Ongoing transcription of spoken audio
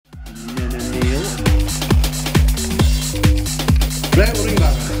Right, we'll ring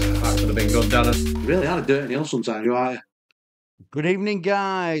back. That could have been good, Darren. Really had a dirty nail sometimes, you are. Good evening,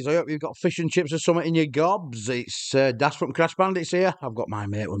 guys. I hope you've got fish and chips or something in your gobs. It's Das from Crash Bandits here. I've got my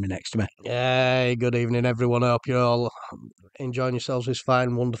mate with me next to me. Hey, good evening, everyone. I hope you're all enjoying yourselves this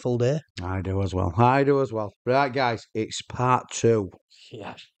fine, wonderful day. I do as well. I do as well. Right, guys, it's part 2.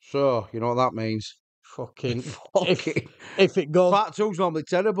 Yeah. So, you know what that means? Fucking. If it goes. Part 2's normally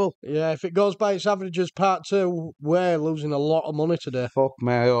terrible. Yeah, if it goes by its average as part 2, we're losing a lot of money today. Fuck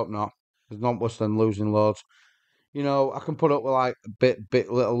me, I hope not. It's not worse than losing loads. You know, I can put up with like bit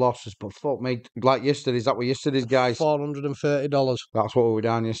little losses, but fuck me, like yesterday's, that were yesterday's, guys. $430. That's what we were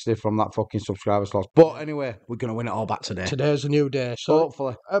down yesterday from that fucking subscribers loss. But anyway, we're going to win it all back today. Today's a new day. So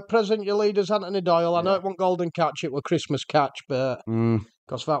hopefully. At present, your leader's Anthony Doyle. I know it wasn't Golden Catch, it was Christmas Catch, but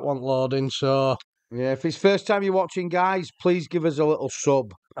because that wasn't loading, so... Yeah, if it's first time you're watching, guys, please give us a little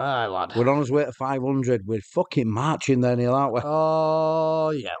sub. Aye, lad. We're on our way to 500. We're fucking marching there, Neil, aren't we?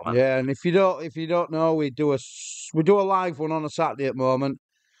 Oh, yeah, lad. Yeah, and if you don't know, we do a live one on a Saturday at the moment,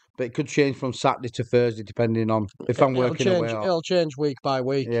 but it could change from Saturday to Thursday depending on if I'm working away. It'll change week by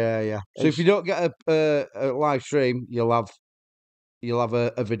week. Yeah, yeah. So if you don't get a live stream, you'll have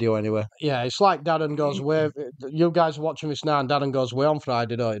a video anyway. Yeah, it's like Darren goes away. You guys are watching this now, and Darren goes away on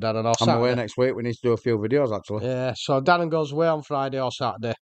Friday, don't you, Darren? Or Saturday. I'm away next week. We need to do a few videos, actually. Yeah, so Darren goes away on Friday or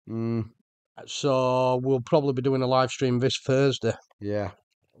Saturday. So we'll probably be doing a live stream this Thursday. Yeah.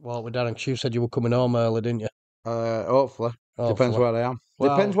 Well, with Darren, 'cause you said you were coming home early, didn't you? Hopefully. Depends where I am.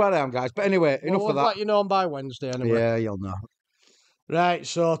 Well, Depends where I am, guys. But anyway, enough of that. We'll let you know by Wednesday, anyway. Yeah, you'll know. Right,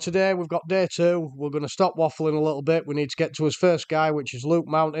 so today we've got day 2. We're going to stop waffling a little bit. We need to get to his first guy, which is Luke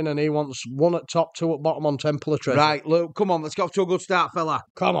Mountain, and he wants 1 at top, 2 at bottom on Temple of Treasure. Right, Luke, come on, let's get off to a good start, fella.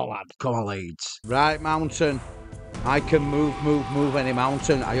 Come on, lad. Come on, Leeds. Right, Mountain. I can move any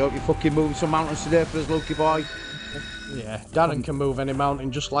mountain. I hope you're fucking moving some mountains today for us, Lukey boy. Yeah, Darren can move any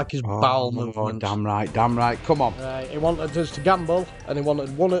mountain just like his bowel movements. Damn right, damn right. Come on. Right, he wanted us to gamble, and he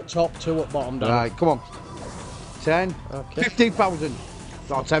wanted 1 at top, 2 at bottom, Darren. Right, come on. 10. Okay. 15,000.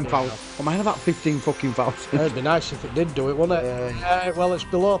 Not 10,000. I'm on about 15 fucking thousand. It'd be nice if it did do it, wouldn't it? Well, it's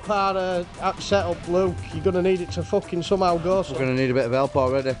below par setup, Luke. You're going to need it to fucking somehow go. We're going to need a bit of help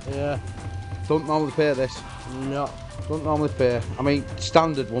already. Yeah. Don't normally pay this. No. Don't normally pay. I mean,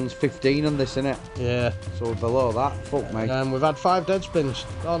 standard one's 15 on this, innit? Yeah. So below that, fuck me. And we've had 5 dead spins.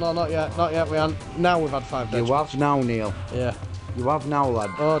 Oh, no, not yet. Not yet. We haven't. Now we've had 5 dead spins. You have now, Neil. Yeah. You have now,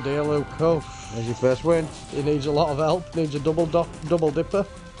 lad. Oh, dear, Luke. Oh. There's your first win. He needs a lot of help. Needs a double dipper.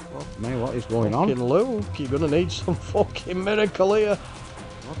 Fuck me, what is going on? Fucking Luke, you're going to need some fucking miracle here.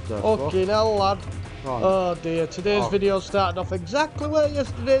 What the fucking hell, lad. Oh dear, today's video started off exactly where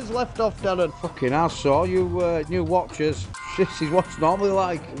yesterday's left off, Darren. Fucking hell, so you new watchers, this is what's normally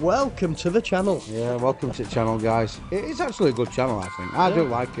like. Welcome to the channel. Yeah, welcome to the channel, guys. It is actually a good channel, I think. I do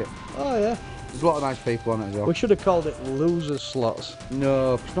like it. Oh yeah. There's a lot of nice people on it as well. We should have called it Losers Slots.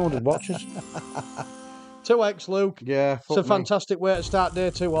 No, because no one watches. 2x, Luke. Yeah, it's a fantastic way to start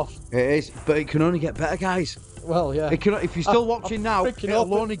day 2 off. It is, but it can only get better, guys. Well, yeah. It can, if you're still watching now,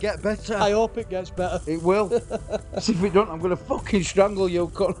 it'll only get better. I hope it gets better. It will. See, if it don't, I'm going to fucking strangle you.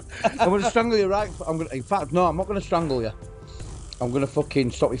 I'm going to strangle you right. In fact, no, I'm not going to strangle you. I'm going to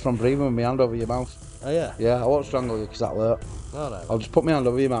fucking stop you from breathing with my hand over your mouth. Oh, yeah? Yeah, I won't strangle you because that'll hurt. All right. I'll just put my hand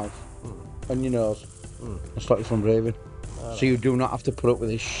over your mouth and your nose and stop you from breathing. So you do not have to put up with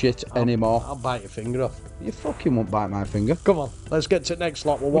this shit anymore. I'll bite your finger off. You fucking won't bite my finger. Come on, let's get to the next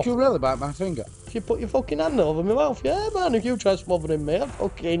slot. Would you really bite my finger? If you put your fucking hand over my mouth, yeah, man. If you try smothering me, I'll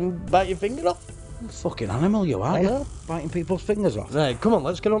fucking bite your finger off. You're a fucking animal, you are. Yeah, biting people's fingers off. Right, come on,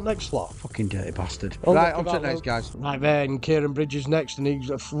 let's get on next slot. Fucking dirty bastard. Oh, right, on to the next, guys. Right then, Kieran Bridges next, and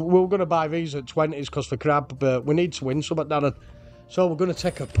we're going to buy these at 20s because for crab, but we need to win some at Darren. So we're going to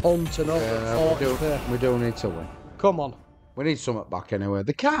take a punt and over at 40. We do need to win. Come on. We need something back anyway.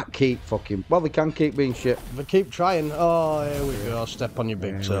 They can't keep fucking... Well, they can keep being shit. They keep trying. Oh, here we go. Step on your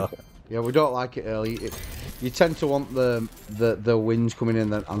big toe. Yeah, we don't like it early. You tend to want the wins coming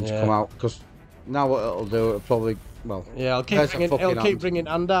in and to come out. Because now what it'll do, it'll probably... Well, yeah, it'll keep bringing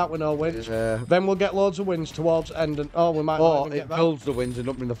hand out with no wins. Yeah. Then we'll get loads of wins towards end. And, we might not even get that. It builds the wins and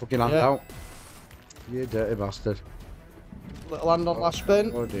don't bring the fucking hand out. You dirty bastard. Little hand on last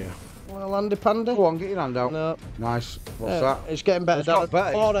spin. Oh, dear. Well, Andy Pandy. Go on, get your hand out. No. Nice. What's that? It's getting better. It's got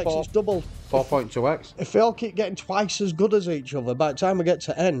better. 4x, it's doubled. 4.2x. If we all keep getting twice as good as each other, by the time we get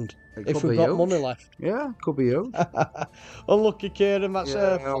to end, if we've got money left. Yeah, could be you. Unlucky, Kieran. That's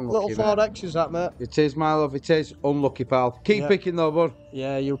little 4x's, that, mate. It is, my love. It is. Unlucky, pal. Keep picking, though, bud.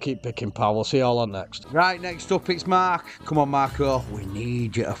 Yeah, you keep picking, pal. We'll see you all on next. Right, next up, it's Mark. Come on, Marco. We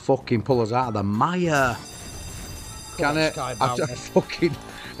need you to fucking pull us out of the mire. Can it? Skybound. Fucking.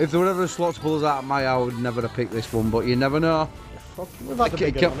 If there were ever a slot to pull us out of my eye, I would never have picked this one, but you never know. We've had a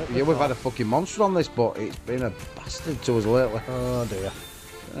big one on it. Yeah, we've had a fucking monster on this, but it's been a bastard to us lately. Oh dear.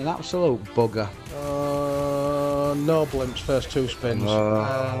 An absolute bugger. No blimps, first 2 spins.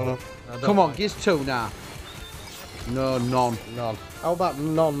 Come on, give us 2 now. No, none. None. How about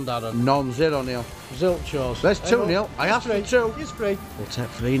none, Darren? None, 0-0. Zilchos. There's 2, Neil. I asked for 2. It's 3. We'll take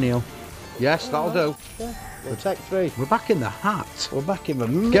 3, Neil. Yes, that'll do. Yeah, we'll take 3. We're back in the hat. We're back in the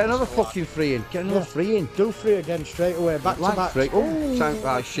mix. Get another fucking 3 in. Get another 3 in. Do 3 again straight away. Back to back. 3.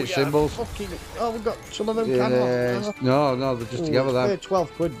 Oh, shit symbols. We've got some of them. Yeah, no, they're just together then. Paid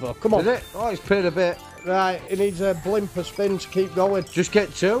 12 quid though. Come on. Did it? Oh, it's paid a bit. Right, he needs a blimper spin to keep going. Just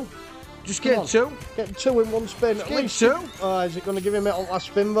get 2. Just get 2. Get 2 in one spin. At Get least 2. Oh, is it going to give him it on last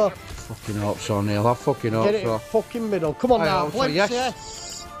spin though? Fucking hope so, Neil. I fucking hope Get it so. in fucking middle. Come on I now. hope so, Blimps,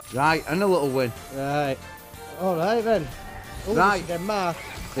 yes. Right, and a little win. Right. All right then. Oh, Right. Again, Mark.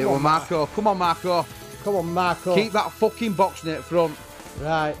 It was Marco. Come on, Marco. Come on, Marco. Keep that fucking box net front.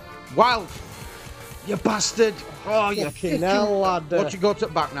 Right. Wild. You bastard. Oh, you Fucking hell, lad. Watch it go to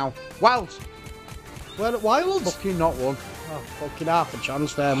the back now. Wild. Well, Wilds. Fucking not one. Oh, fucking half a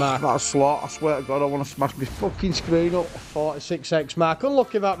chance there, Mark. That's a slot. I swear to God, I want to smash my fucking screen up. 46x, Mark.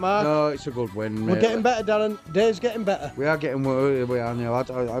 Unlucky that, Mark. No, it's a good win, mate. We're getting better, Darren. Day's getting better. We are getting we are now.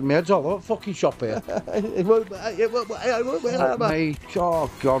 My head's all over the fucking shop here. It won't be Me. Oh,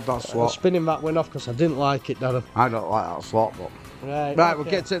 God, that I'm slot. spinning that win off because I didn't like it, Darren. I don't like that slot, but... Right, Right, we'll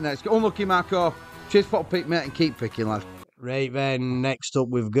get to it next. Unlucky, Marco. Cheers for pick, mate, and keep picking, lad. Right then, next up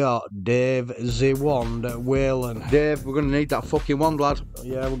we've got Dave Ziwand Whalen. Dave, we're going to need that fucking wand, lad.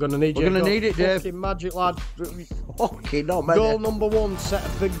 Yeah, we're going to need We're you. going to need it, Dave. Fucking magic, lad. Fucking not many. Goal number 1, set a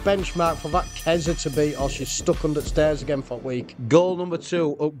big benchmark for that Keza to beat, or she's stuck under the stairs again for a week. Goal number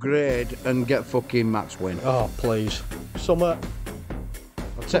 2, upgrade and get fucking max win. Oh, please. Summer.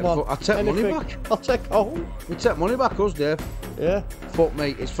 I'll take money back. I'll take home. We take money back, us, Dave. Yeah. Fuck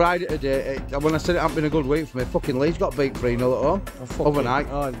me, it's Friday today. When I said it hasn't been a good week for me, fucking Leeds got beat 3-0 at home. Overnight.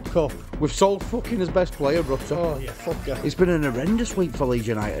 Oh, cup. We've sold fucking his best player, Rutter. Oh, yeah, fucker. It's been an horrendous week for Leeds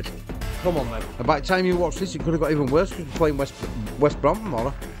United. Come on, then. And by the time you watch this, it could have got even worse because we're playing West Brom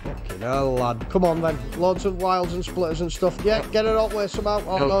tomorrow. Fucking hell, lad. Come on, then. Loads of wilds and splitters and stuff. Yeah, get it out way somehow.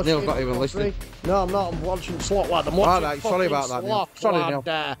 Oh, no, Neil's not even listening. No, I'm not. I'm watching slot, lad. I'm watching Alright, sorry about that, Neil. Sorry, Sorry, Neil.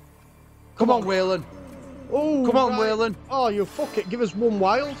 Neil. Come on, Whalen. Oh, Come on, right. Whalen. Oh, you fuck it. Give us one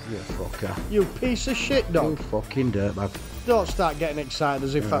wild. You fucker. You piece of shit, You dog. fucking dirtbag. Don't start getting excited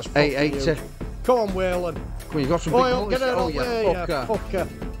as if that's fucking 880. you. Come on, Whalen. Come on, you got some big Oh, multis. get it Oh, out you way, you fucker. fucker.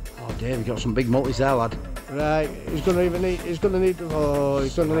 Oh, Dave, you got some big multis there, lad. Right, he's gonna need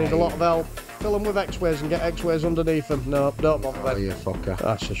a lot of help. Fill him with X-ways and get X-ways underneath him. No, don't want Oh, that. you fucker.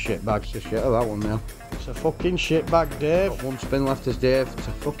 That's a shit bag. It's a shit of that one now. It's a fucking shit bag, Dave. Got one spin left as Dave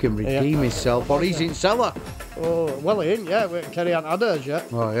to fucking redeem himself, or he's in cellar. Oh, well, he ain't yet. Kerry hasn't had hers yet.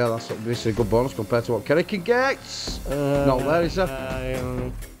 Oh, yeah, this is a good bonus compared to what Kerry can get. Not there, is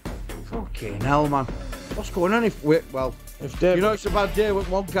there? Fucking hell, man. What's going on if Dave, you know it's a bad day when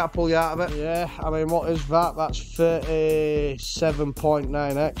one can't pull you out of it? Yeah, I mean, what is that? That's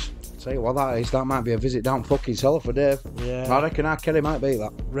 37.9x. Tell you what that is, that might be a visit down fucking cellar for Dave. Yeah. I reckon our Kerry might beat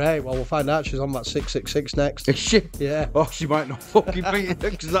that. Right, well, we'll find out. She's on that 666 next. Is she? Yeah. Oh, she might not fucking beat it,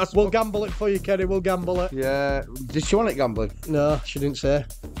 because that's... We'll gamble it for you, Kerry. We'll gamble it. Yeah. Did she want it gambling? No, she didn't say.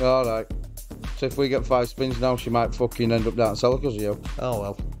 Alright. So if we get 5 spins now, she might fucking end up down cellar because of you. Oh,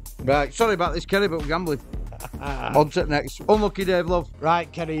 well. Right, sorry about this, Kerry, but we're gambling. On to next. Unlucky Dave, love.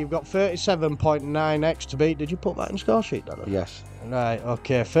 Right, Kerry, you've got 37.9x to beat. Did you put that in score sheet, Dad? Yes. Right,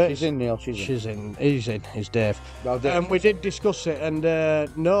 okay. 30... She's in, Neil, She's in. He's in. He's Dave. Well, Dave. We did discuss it, and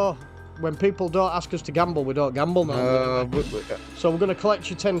no, when people don't ask us to gamble, we don't gamble now. So we're going to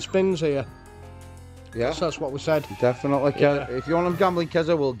collect your 10 spins here. Yeah. So that's what we said. Definitely. Yeah. If you want them gambling,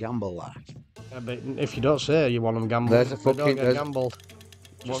 Keza, we'll gamble that. But if you don't say you want them gambled, There's a we fucking... don't get gambled.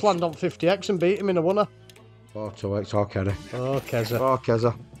 Just land on 50x and beat him in a winner. Oh, 2x. Oh, Kerry. Oh, Keza. Oh,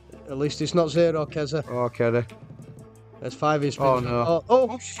 Keza. At least it's not 0, Keza. Oh, Kerry. There's 5 spins. Oh, no.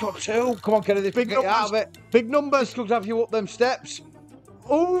 Oh, She's got 2. Come on, Kerry. This big big get you out of numbers. it. Big numbers. This could have you up them steps.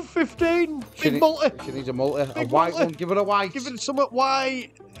 Oh, 15. Big multi. She needs a multi. A Big white multi. one. Give her a white. Give it something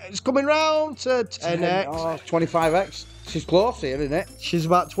white. It's coming round to 10x. Oh, 25x. She's close here, isn't it? She's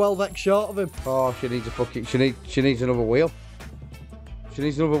about 12x short of him. Oh, she needs a fucking... She needs another wheel. She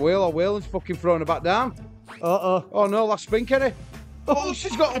needs another wheel, or Whalen's fucking throwing her back down. Uh-oh. Oh, no, last spin, Kerry. Oh,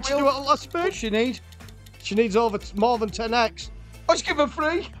 she's got a Did she wheel. do it on last spin? What she needs? She needs more than 10x. Oh, she's given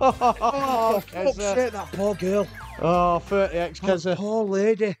 3. Oh, Fuck's sake, that poor girl. Oh, 30x, Oh, Keza. poor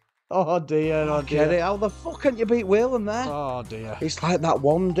lady. Oh dear, oh Get dear. it? How the fuck can't you beat Whalen there? Oh dear. It's like that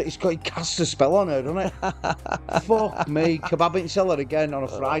one that he casts a spell on her, doesn't it? Fuck me. Kebab in cellar again on a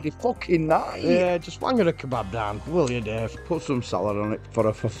Friday fucking night. Yeah, just wang her a kebab down, will you, Dave? Put some salad on it for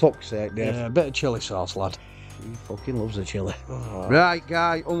her, for fuck's sake, Dave. Yeah, a bit of chilli sauce, lad. He fucking loves the chilli. Oh. Right,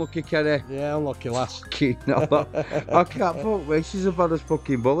 guy, unlucky Kerry. Yeah, unlucky, lass. Fucking hell. I can't fuck me. She's as bad as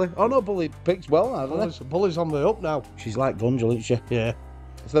fucking Bully. Oh no, Bully picks well now, doesn't Bully's on the up now. She's like Gungel, isn't she? Yeah.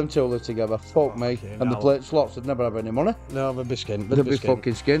 If them two live together, fuck me. And the plate slots would never have any money. No, they'd be skint. They'd be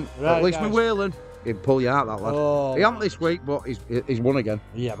fucking skint. Right, At least guys. with Whalen, he'd pull you out, that lad. Oh, He hasn't this week, but he's won again.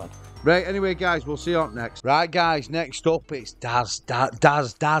 yeah, man. Right, anyway, guys, we'll see you on next. Right, guys, next up, it's Daz.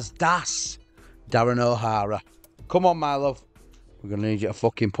 Darren O'Hara. Come on, my love. We're going to need you to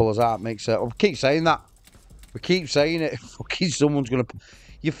fucking pull us out, mixer. We keep saying that. We keep saying it. Fucking someone's going to...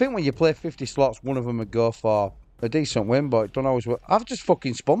 You think when you play 50 slots, one of them would go for a decent win, but it don't always work. I've just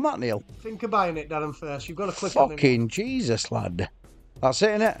fucking spun that, Neil. Think of buying it, Darren, first. You've got to click on him. Fucking Jesus, lad. That's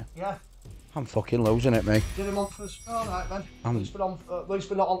it, innit? Yeah. I'm fucking losing it, mate. Did him on first. All right, then. I'm- At least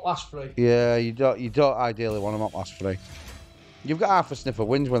we're not on last free. Yeah, you don't ideally want them up last free. You've got half a sniff of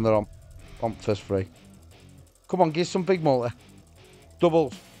wins when they're on first free. Come on, give some big multi.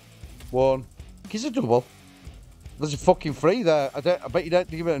 Doubles. One. Give us a double. There's a fucking free there. I bet you don't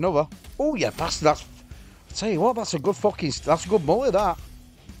give it another. Oh, yeah, bastard. I tell you what, that's a good multi, that.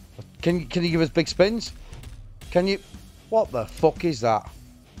 Can you give us big spins? Can you? What the fuck is that?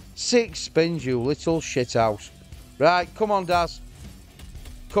 6 spins, you little shithouse. Right, come on, Daz.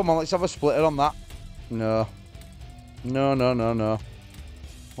 Come on, let's have a splitter on that. No. No.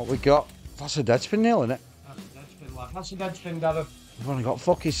 What we got? That's a dead spin, Neil, isn't it? That's a dead spin, lad. That's a dead spin, Darren. We've only got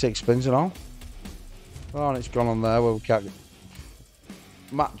fucking 6 spins and all. Oh, and it's gone on there where we can't get...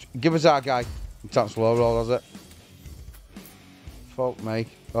 Match. Give us our guy. That's slow roll, has it? Fuck me.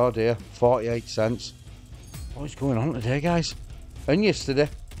 Oh dear. 48 cents. What's going on today, guys? And yesterday.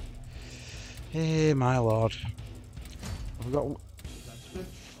 Hey, my lord. Have we got...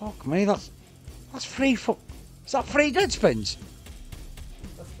 Fuck me, that's free. Is that 3 dead spins?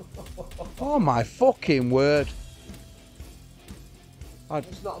 Oh my fucking word.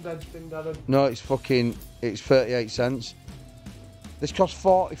 It's not a dead spin, Darren. No, it's 38 cents. This cost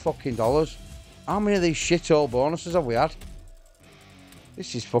 $40 fucking dollars. How many of these shithole bonuses have we had?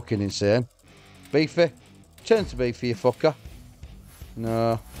 This is fucking insane. Beefy. Turn to beefy, you fucker.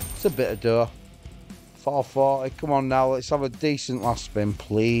 No. It's a bit of dough. 440. Come on now, let's have a decent last spin,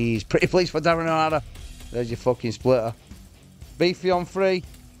 please. Pretty please for Darren O'Hara. There's your fucking splitter. Beefy on 3.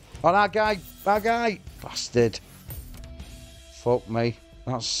 On our guy. Bastard. Fuck me.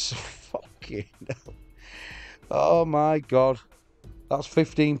 That's fucking hell. Oh my god. That's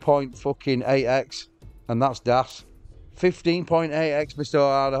 15.8x. And that's DAS. 15.8x, Mr.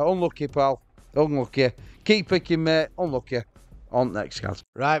 O'Hara. Unlucky, pal. Unlucky. Keep picking, mate. Unlucky. On next, guys.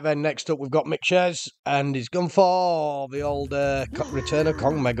 Right then, next up we've got Mick Shares, and he's gone for the old return of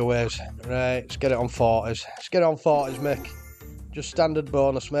Kong Mega Waves. Right, let's get it on 40s. Let's get it on 40s, Mick. Just standard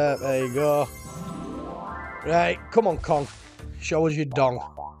bonus, mate. There you go. Right, come on, Kong. Show us your dong.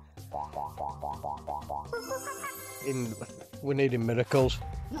 We're needing miracles.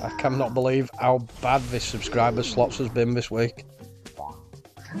 I cannot believe how bad this subscriber slots has been this week.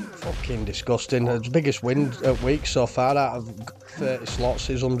 Fucking disgusting. The biggest win week so far out of 30 slots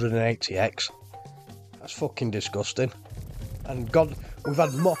is 180x. That's fucking disgusting. And God,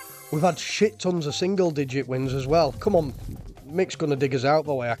 we've had shit tons of single digit wins as well. Come on, Mick's gonna dig us out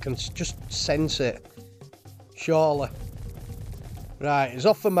the way. I can just sense it. Surely. Right, he's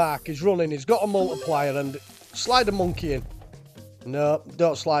off the mark, he's running, he's got a multiplier and slide a monkey in. No,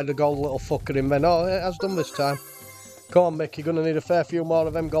 don't slide the gold little fucker in then. Oh, it has done this time. Come on, Mick, you're going to need a fair few more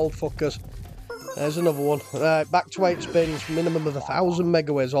of them gold fuckers. There's another one. Right, back to 8 spins, minimum of 1,000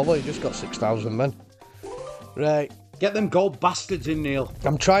 megaways, although you just got 6,000 then. Right. Get them gold bastards in, Neil.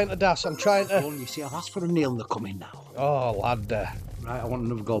 I'm trying to dash, I'm trying to... You see, I've asked for a Neil and they're coming now. Oh, lad. Right, I want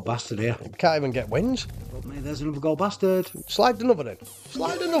another gold bastard here. Can't even get wins. But mate, there's another gold bastard. Slide another in.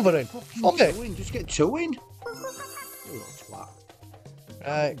 Slide another in. Fuck it. Just get 2 in. You little twat.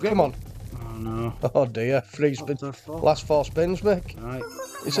 Right, come on. Oh no. Oh dear, 3 spins. Last 4 spins, Mick. Right.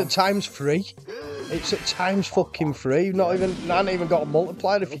 It's at times 3. It's at times fucking 3. I haven't even got a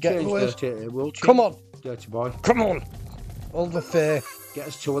multiplier if you get worse. Come on. Dirty boy. Come on. Hold the faith. Get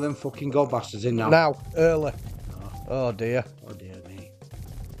us 2 of them fucking gold bastards in now. Now, early. No. Oh dear. Oh dear me.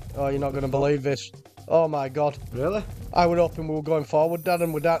 Oh, you're not going to believe this. Oh my god. Really? I was hoping we were going forward, Dad,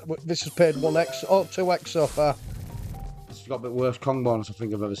 and this has paid 1x, 2x so far. This has got a bit worse Kong bonus I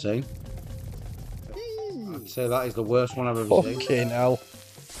think I've ever seen. I'd say that is the worst one I've ever seen. Fucking hell.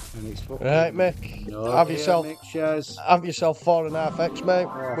 And it's fucking... Right, Mick. No, have yeah, yourself Mick shares. have yourself 4.5x, mate.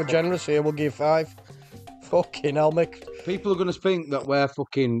 We're generous here, we'll give 5. Fucking hell, Mick. People are going to think that we're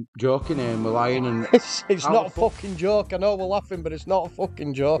fucking joking here and we're lying and... It's not a fucking joke. I know we're laughing, but it's not a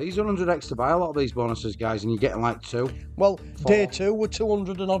fucking joke. These are 100x to buy a lot of these bonuses, guys, and you're getting like 2. Well, day 2, we're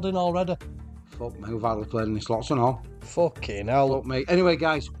 200 and odd in already. Fuck me, we've hardly played any slots and all. Fucking hell. Fuck me. Anyway,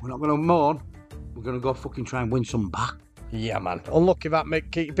 guys, we're not going to mourn. We're going to go fucking try and win some back. Yeah, man. Unlucky that,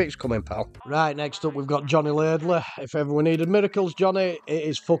 Mick. Keep your picks coming, pal. Right, next up, we've got Johnny Laidler. If ever we needed miracles, Johnny, it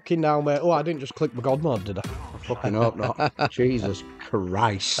is fucking now, mate. Oh, I didn't just click my God mode, did I? I fucking hope not. Jesus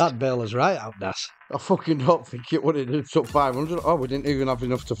Christ. That baler's right out, Das. I fucking don't think it would have took 500. Oh, we didn't even have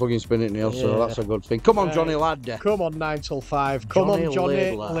enough to fucking spin it, Neil, so that's a good thing. Come on, Right. Johnny Lad. Come on, 9 till 5. Come on, Johnny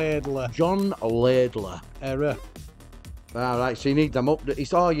Laidler. John Laidler. Error. All right, so you need them up. You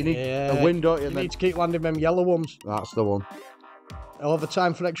need a win, don't you? You need to keep landing them yellow ones. That's the one. I'll have a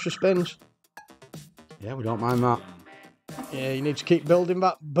time for extra spins. Yeah, we don't mind that. Yeah, you need to keep building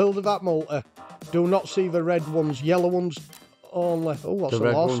that multi. Do not see the red ones, yellow ones only. Oh, what's The a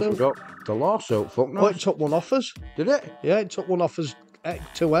red ones we lawsuit? got. The lawsuit, fuck no. Oh, it took one off us. Did it? Yeah, it took one off us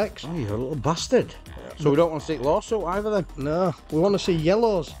 2x. Oh, you're a little bastard. So we don't want to see lawsuit either then? No, we want to see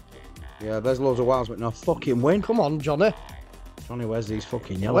yellows. Yeah, there's loads of wilds, but no fucking win. Come on, Johnny. Johnny, where's these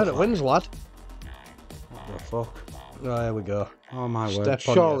fucking yellow? Where it wins, lad. What the fuck? Oh, here we go. Oh my word. Step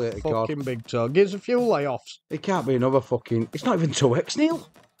on Surely your it God. fucking big toe. Gives a few layoffs. It can't be another fucking... It's not even 2x, Neil.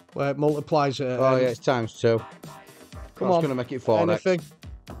 Where it multiplies it. Oh yeah, it's times 2. Come That's on. going to make it 4x. Anything?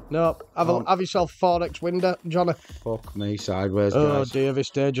 No, have yourself 4x window, Johnny. Fuck me sideways, Oh guys. dear, this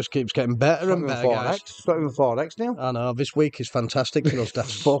day just keeps getting better and better, guys. It's not even 4x, Neil. I know, this week is fantastic for us, Dad.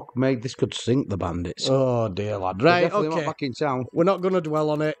 Fuck me, this could sink the Bandits. Oh dear, lad. They're Right, definitely okay. not back in town. We're not going to dwell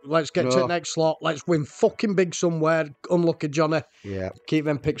on it. Let's get to No. the next slot. Let's win fucking big somewhere. Unlucky, Johnny. Yeah. Keep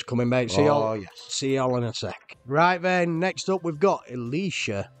them picks coming, mate. See y'all. Oh, yes. See y'all in a sec. Right then, next up we've got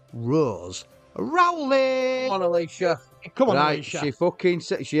Alicia Rose Rowley. Come on, Alicia. Come on, Right,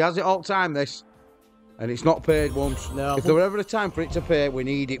 Alicia. she has it all the time, this. And it's not paid once. No. If there were ever a time for it to pay, we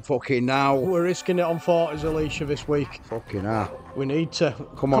need it fucking now. We're risking it on 40s, Alicia, this week. Fucking hell. We need to.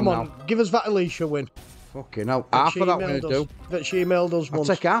 Come on now. Give us that Alicia win. Fucking hell. Half of that we're going to do. That she emailed us I'll once.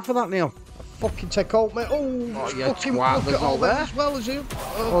 take half of that, Neil. Fucking take out, mate. Oh, you fucking twat, look there's at all no that there. as well as you.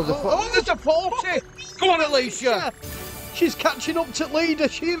 There's a 40. Come on, Alicia. She's catching up to leader.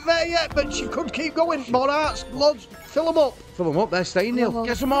 She ain't there yet, but she could keep going. More hearts, loads. Fill them up. Fill them up, they're staying, Neil.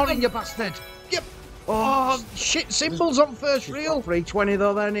 Get some more in, you bastard. Yep. Oh, shit symbols on first reel. 320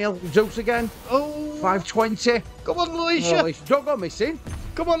 though there, Neil. Zeus again. Oh. 520. Come on, Alicia. Oh, Alicia. Don't go missing.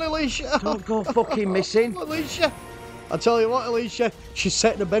 Come on, Alicia. Don't go fucking missing. Alicia. I tell you what, Alicia, she's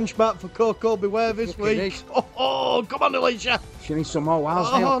setting a benchmark for Coco Beware this Fucking week. is. Oh, come on, Alicia. She needs some more wilds,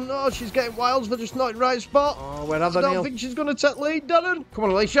 Oh, Neil. no, she's getting wilds for just not in the right spot. Oh, where are I they, don't Neil? think she's going to take lead, Darren. Come on,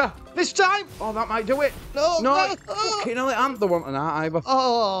 Alicia. This time. Oh, that might do it. No, No, oh. fucking hell, it ain't the one tonight either.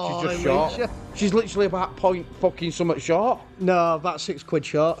 Oh, She's just Alicia. short. She's literally about point fucking something short. No, about £6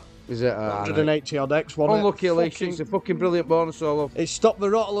 short. Is it? 180 odd X, wasn't it? Unlucky, Alicia. It's a fucking brilliant bonus solo. It stopped the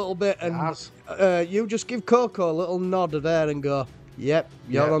rot a little bit, and you just give Coco a little nod there and go, yep,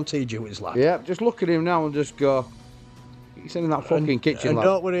 you're on tea duties, lad. Yeah, just look at him now and just go, he's in that fucking kitchen, And lad.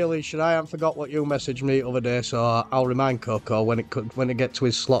 don't worry, Alicia, I haven't forgot what you messaged me the other day, so I'll remind Coco when it gets to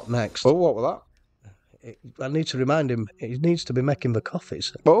his slot next. Oh, what was that? I need to remind him, he needs to be making the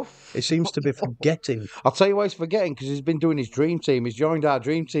coffees. Oh? He seems to be forgetting. I'll tell you why he's forgetting, because he's been doing his dream team. He's joined our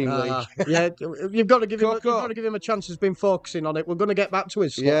dream team league. Yeah, you've got to give him. Coco. You've got to give him a chance. He's been focusing on it. We're going to get back to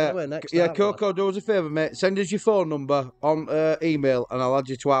his slot anyway next. Yeah, aren't we, lad? Coco, do us a favour, mate. Send us your phone number on email, and I'll add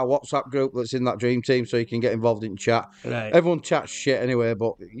you to our WhatsApp group that's in that dream team, so you can get involved in chat. Right. Everyone chats shit anyway,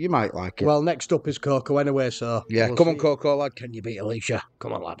 but you might like it. Well, next up is Coco anyway, so yeah, we'll come on, see. Coco, lad. Can you beat Alicia?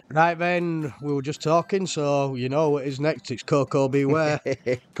 Come on, lad. Right then, we were just talking, so you know what is next. It's Coco Beware.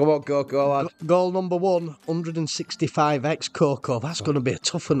 Come on, Coco, lad. Goal number 1, 165x Coco. That's going to be a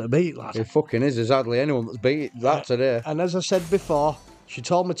tough one to beat, lad. It fucking is. There's hardly anyone that's beat that today. And as I said before, she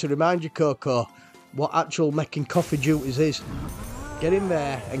told me to remind you, Coco, what actual making coffee duties is. Get in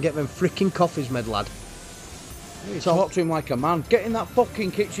there and get them freaking coffees made, lad. Talk to him like a man. Get in that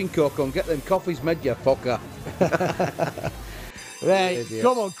fucking kitchen, Coco, and get them coffees made, you fucker. Right, Idiot.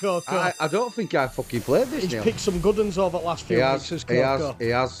 come on, Coco. I don't think I fucking played this, He's Neil. picked some good ones over the last few weeks, has Coco. He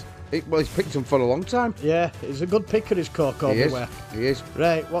has. Well, he's picked them for a long time. Yeah, he's a good picker, is Coco Beware. He is.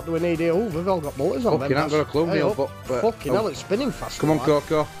 Right, what do we need here? Oh, we've all got multis on them. Fucking haven't got a clue, Hey, Neil, up. but Fucking hell, it's spinning fast. Come on, lad.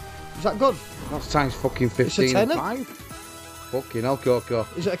 Coco. Is that good? That's times fucking 15 It's a and tenner? 5. Fucking hell, Coco.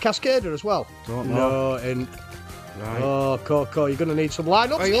 Is it a cascader as well? Don't know. No, and Right. Oh, Coco, you're going to need some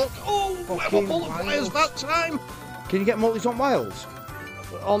lineups. Right. Look. Oh, Fucking bullet players that time. Can you get multis on wilds?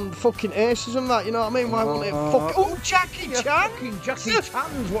 On fucking aces and that, you know what I mean? Why wouldn't it fuck... Oh, Jackie Chan! Fucking Jackie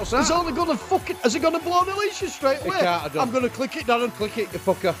Chan's, what's that? It's only gonna fucking... Has it gonna blow Alicia straight away? can't have done. I'm gonna click it, Darren. Click it, you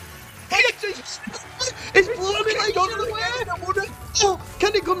fucker. It's blown Alicia away! Oh,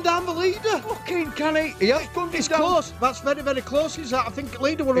 can he gun down the leader? Fucking can he? Yeah, It's close. That's very, very close, is that? I think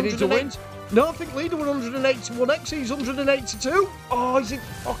leader were He needs to 108. No, I think leader were 181x, he's 182. Oh, is it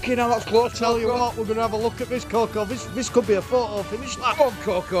fucking hell, that's close. Tell you what, we're gonna have a look at this, Coco. This could be a photo finish, lad. Come on,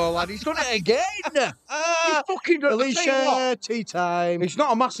 Coco, lad, he's done it again. He's fucking done it. Alicia, tea time. It's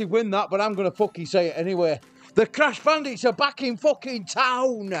not a massive win, that, but I'm going to fucking say it anyway. The Crash Bandits are back in fucking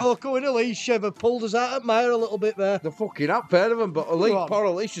town. Coco and Alicia have pulled us out at Mire a little bit there. They're fucking out fair of them, but poor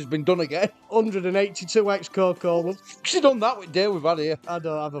Alicia's been done again. 182x Coco. She's done that with day we've had here. I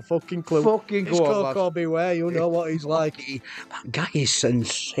don't have a fucking clue. Fucking It's go on, Coco lad. beware, you know what he's like. That guy is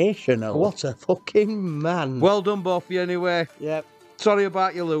sensational. What a fucking man. Well done, both of you, anyway. Yep, Sorry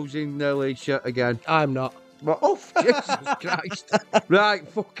about you losing, Alicia, again. I'm not. But, oh, Jesus Christ. Right,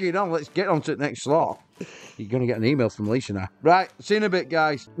 fucking hell, let's get on to the next slot. You're going to get an email from Alicia now. Right, see you in a bit,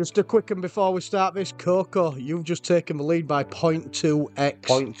 guys. Just a quick one before we start this, Coco, you've just taken the lead by 0.2x.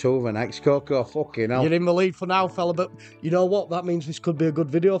 0.2 of an X, Coco, fucking hell. You're in the lead for now, fella, but you know what? That means this could be a good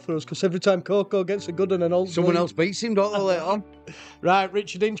video for us, because every time Coco gets a good and an old Someone lead. else beats him, don't they, later on? Right,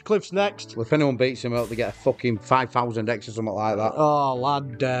 Richard Inchcliffe's next. Well, if anyone beats him out, they get a fucking 5,000 X or something like that. Oh,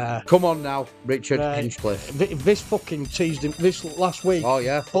 lad. Come on now, Richard Right. Hinchcliffe. This fucking teased him this last week. Oh,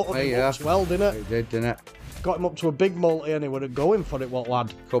 yeah. Put him up as well, didn't it? It did, didn't it? Got him up to a big multi and he would have going for it, what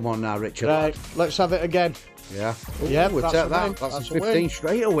lad? Come on now, Richard. Right, let's have it again. Yeah. Yeah, we'll that's take a that. win. That's That's a a 15 win.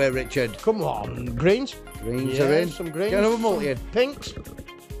 straight away, Richard. Come on, greens. Greens Yeah, are in. some greens. Get another multi in. some pinks.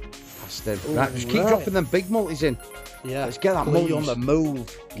 Bastard. Ooh, Right, just keep right. dropping them big multis in. Yeah. Let's get that multi on the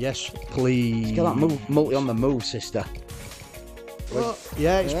move. Yes, please. Let's get that multi on the move, sister. Well,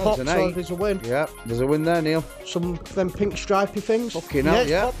 yeah, it's Yeah, popped, there's an so eight. there's a win. Yeah, there's a win there, Neil. Some of them pink stripy things. Fucking yeah, hell,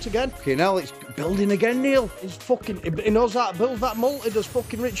 it's yeah. popped again. Fucking hell, it's building again, Neil. He's fucking, he knows how to build that multi, does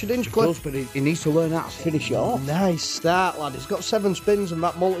fucking Richard Inchcliffe. But he needs to learn how to finish it off. Nice start, lad. He's got 7 spins and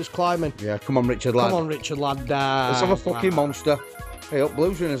that multi's climbing. Yeah, come on, Richard, lad. Come on, Richard, lad. Let's have a fucking monster. Hey, up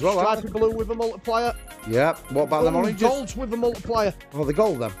blues in as well, aren't Stripy blue with a multiplier. they? Yeah, what about them Ooh, oranges? golds with a multiplier. Oh, the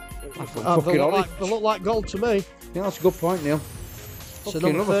gold then. Oh, they look like gold to me. Yeah, that's a good point, Neil. It's Fucking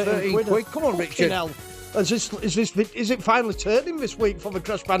another 13 quid. Come on, Fucking Richard. hell. Is it finally turning this week for the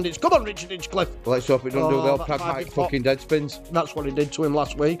Crash Bandits? Come on, Richard Inchcliffe. Well, let's hope it doesn't do Oh, well that pragmatic five-bit fucking dead spins. That's what he did to him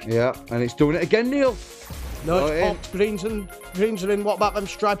last week. Yeah, and it's doing it again, Neil. No, Oh, it's in. popped. Greens are in. What about them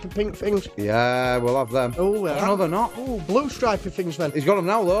stripy pink things? Yeah, we'll have them. Oh, yeah. No, they're not. Oh, blue stripy things then. He's got them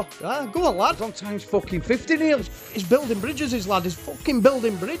now, though. Ah, go on, lad. He's on times fucking 50, Neil. He's building bridges, his lad. He's fucking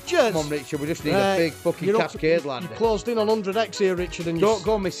building bridges. Come on, Richard, we just need a big fucking You're up- cascade, lad. You closed in on 100x here, Richard, and Don't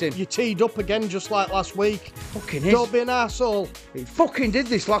go missing. you teed up again just like last week. Fucking is. Don't be an arsehole. He fucking did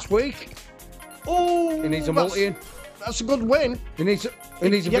this last week. Oh, He needs a multi in. That's a good win. He needs a Yeah,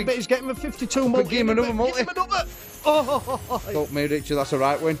 big... but he's getting the 52 multi. give him another multi. Give him another. Oh, Fuck me, Richard, that's a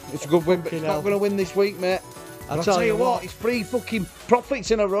right win. It's a good win, but Fucking it's not hell. going to win this week, mate. I'll tell you what, it's 3 fucking profits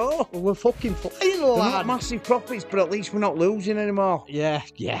in a row. we're fucking flying, They're not lad. massive profits, but at least we're not losing anymore. Yeah.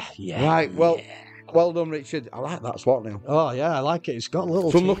 Right, well done, Richard. I like that slot now. Oh, yeah, I like it. It's got a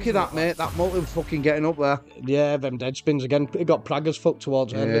little... So unlucky that, mate. That multi fucking getting up there. Yeah, them dead spins again. It got Prager's fucked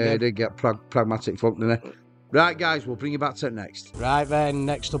towards the end Yeah, he again. did get pragmatic fuck, didn't he? Right, guys, we'll bring you back to it next. Right then,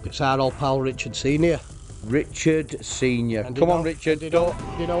 next up it's our old pal Richard Senior. Richard Senior. And Come do on, you know- Richard. Do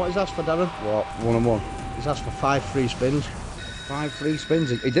you know what he's asked for, Darren? What? 1 and 1. He's asked for 5 free spins. 5 free spins.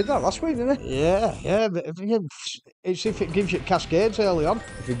 He did that last week, didn't he? Yeah, but it's if it gives you cascades early on.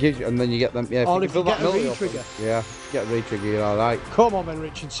 If he gives you, and then you get them. Yeah. Or can if you fill that get a multi up, re-trigger. Yeah. Get a re-trigger. You're all right. Come on then,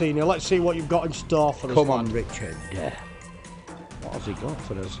 Richard Senior. Let's see what you've got in store for us. Come on, lad. Richard. Yeah. What has he got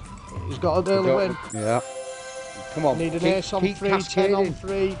for us? He's got an early win. Yeah. Come on. Need an keep- ace on keep 3, 10 on cascading.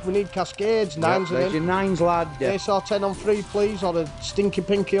 3. We need cascades. Yeah, 9s are there's your in. 9s, lad. Yeah. Ace or 10 on 3, please. Or a stinky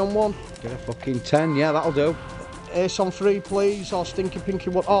pinky on 1. Get a fucking 10. Yeah, that'll do. Ace on 3, please. Or stinky pinky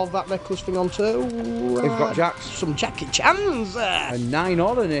 1. Oh, that necklace thing on 2. We've got jacks. Some Jackie Chan's there. A 9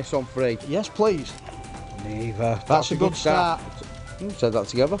 or an ace on 3. Yes, please. Neither. That's a good start. Said that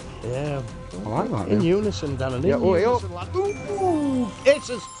together. Yeah. I like that. In Yeah. unison, Darren. Yeah, In oh, yeah. unison, lad. Ooh,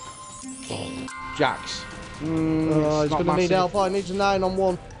 aces. Jacks. Oh, he's going to need help. Oh, he needs a 9 on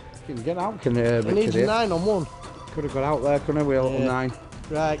 1. Can you get out? Can He Richard needs a here? 9 on 1. Could have got out there, couldn't we? A little Yeah. 9.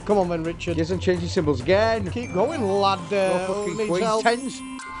 Right, come on then, Richard. He hasn't changed his symbols again. Keep going, lad. No Who fucking needs queens. help? 10s.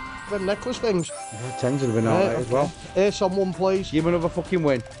 them necklace things. Yeah, tens would have been alright as well. Ace on one, please. Give him another fucking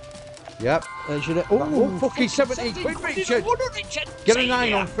win. Yep. There's your... Oh, fucking 70 quid, Richard. Get a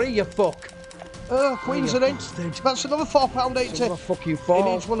 9 on 3, you fuck. Queen's an 8. That's another £4.80. Another fucking 4.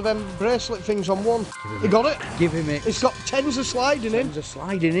 He needs one of them bracelet things on one. He got it. Give him it. It's got tens are sliding in. Tens are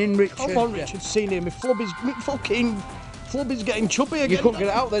sliding in, Richard. Come on, Richard, seen him. My fucking flubby's getting chubby again. You couldn't get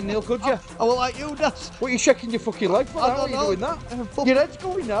it out then, Neil, could you? I was like you, Daz. What are you shaking your fucking leg for? How are you doing that? Your head's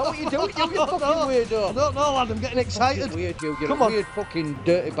going now. What are you doing? You fucking weirdo. I don't know, lad. I'm getting excited. Weird, you. You're Come a on. weird fucking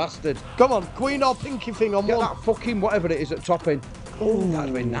dirty bastard. Come on, queen or pinky thing on Get one. that fucking whatever it is at top in. Oh,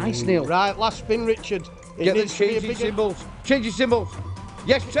 that'd be nice, Neil. Right, last spin, Richard. Get the changing symbols. Changing symbols.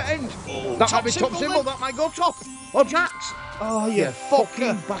 Yes, to end. That might be top symbol. That might go top. Or jacks. Oh, you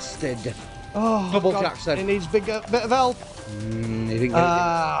fucking fucker. bastard. Oh, Double God. jacks then. He needs bit of help. He didn't get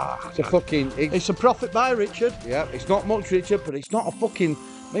it. It's a fucking... It's a profit buy, Richard. Yeah, it's not much, Richard, but it's not a fucking...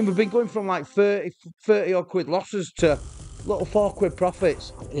 I mean, we've been going from like 30 odd quid losses to little 4 quid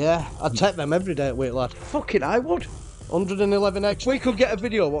profits. Yeah, I'd take them every day at weight, lad. Fucking I would. 111x. If we could get a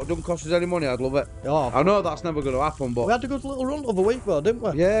video what don't cost us any money, I'd love it. Oh, I know that's never going to happen, but... we had a good little run of a week, though, didn't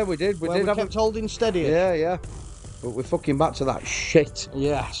we? Yeah, we did. We kept holding steady. Yeah. But we're fucking back to that shit.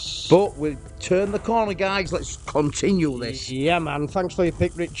 Yes. But we turn the corner, guys. Let's continue this. Yeah, man. Thanks for your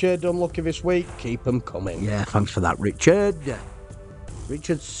pick, Richard. Unlucky this week. Keep them coming. Yeah, thanks for that, Richard.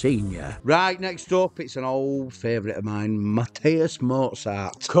 Richard Senior. Right, next up, it's an old favourite of mine, Matthias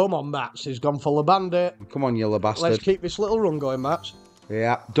Mozart. Come on, Mats. He's gone full of bandit. Come on, you little bastard. Let's keep this little run going, Mats.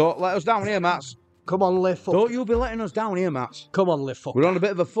 Yeah, don't let us down here, Mats. Come on, lift fucker. Don't you be letting us down here, Mats. Come on, lift fucker. We're on a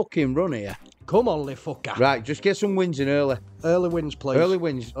bit of a fucking run here. Come on, lift fucker. Right, just get some wins in early. Early wins, please. Early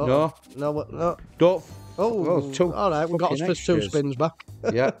wins. No. Don't. Oh, all right. We've got us first 2 spins back.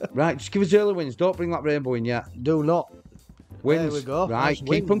 Yeah, right. Just give us early wins. Don't bring that rainbow in yet. Do not. Wins. There we go. Right, Nice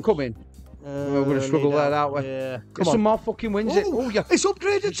keep them coming. We're going to struggle there, aren't we? Yeah. Get some more fucking wins. Yeah. It's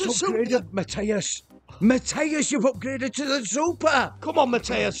upgraded to super. Matthias. Matthias, you've upgraded to the super. Come on,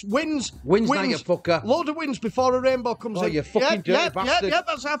 Matthias. Wins. Wins now, you fucker. Load of wins before a rainbow comes in. Oh, you fucking dirty bastard. Yeah,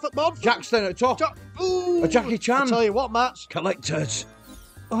 that's half at mod. Jackson at top. Ooh. A Jackie Chan. I tell you what, Mats. Collectors.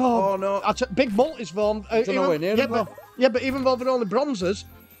 Oh, no. Big multis formed. Yeah, but even though they're only bronzes.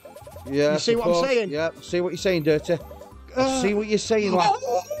 Yeah, you see what I'm saying? Yeah, see what you're saying, Dirty. I see what you're saying, lad.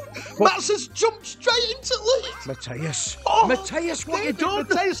 Mats has jumped straight into lead. Matthias. Oh, Matthias, what you done?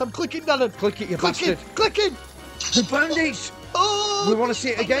 Matthias, I'm clicking, Darren. Click it, you bastard. Clicking. The Bandits. Oh, we want to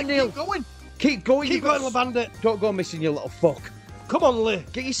see it again, Neil. Keep going. Keep going, Keep going, the Bandit. Don't go missing, you little fuck. Come on, Lee.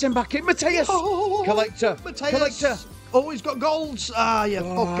 Get your sim back in, Matthias. Collector. Matthias. Collector. Oh, he's got golds.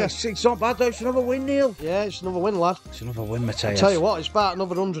 Fucker. It's not bad though, it's another win, Neil. Yeah, it's another win, lad. It's another win, Matthias. Tell you what, it's about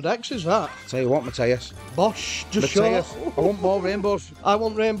another 100 X's, that. Tell you what, Matthias. Bosh, just Matthias, short. I want more rainbows. I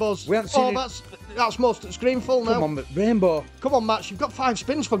want rainbows. We haven't seen it. That's most at screen full now. Come on, rainbow. Come on, Matt, you've got 5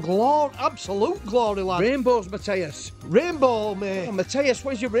 spins for glory. Absolute glory, lad. Rainbows, Matthias. Rainbow, mate. Oh, Matthias,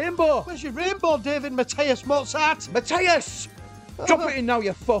 where's your rainbow? Where's your rainbow, David Matthias Mozart? Matthias! Drop it in now,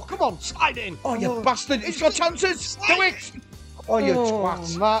 you fuck. Come on, slide in. Oh, you bastard. It's got chances. Do it. Oh, you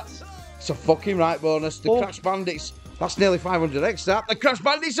twat. Matt. It's a fucking right bonus. The Crash Bandits. That's nearly 500x, that. The Crash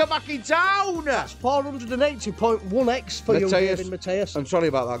Bandits are back in town. That's 480.1x for you, David Matthias. I'm sorry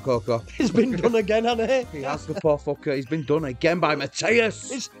about that, Coco. He's been done again, hasn't he? He has, the poor fucker. He's been done again by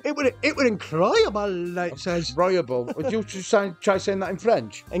Matthias. It were incredible, it says. Incredible. Would you try saying that in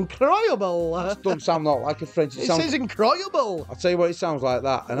French? Incredible. It doesn't sound like a French. It says incredible. I'll tell you what it sounds like,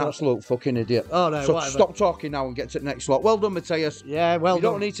 that. An absolute fucking idiot. Oh, no, so whatever. Stop talking now and get to the next slot. Well done, Matthias. Yeah, well done. You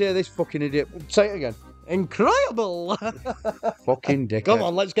don't need to hear this fucking idiot. Say it again. Incredible. Fucking dick. Come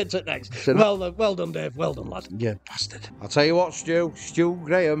on, let's get to it next. Well done, Dave. Well done, lad. Yeah, bastard. I'll tell you what, Stu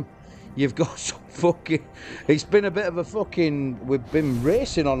Graham, you've got some fucking... It's been a bit of a fucking... We've been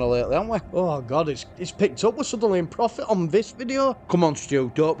racing on it lately, haven't we? Oh, God, it's picked up. We're suddenly in profit on this video. Come on,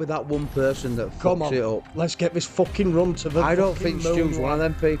 Stu. Don't be that one person that fucks it up. Let's get this fucking run to the I don't think Stu's one of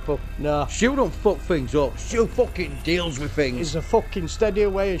them people. No. Stu don't fuck things up. Stu fucking deals with things. He's a fucking steady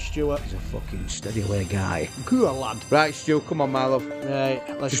away, Stuart. He's a fucking steady away guy. Cool, lad. Right, Stu, come on, my love. Right,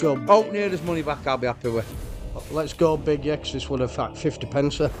 let's go. Open here, there's money back, I'll be happy with. Let's go big, yeah, 'cause this would have 50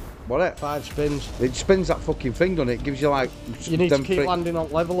 pence. What it? 5 spins. It spins that fucking thing, doesn't it? It gives you like... You need to keep landing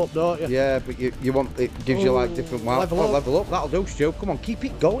on level up, don't you? Yeah, but you want... It gives you like different... Level up. That'll do, Stu. Come on, keep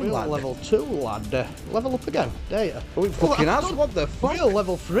it going, lad. Level 2, lad. Level up again. There you Oh, it fucking has. What the fuck? Real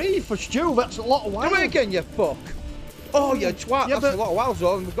level 3 for Stu. That's a lot of wild. Do it again, you fuck. Oh, you twat. Yeah, That's a lot of wilds,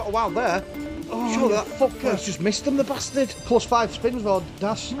 though, and we've got a wild there. Oh, sure, that fucker. He's just missed him, the bastard. +5 spins though,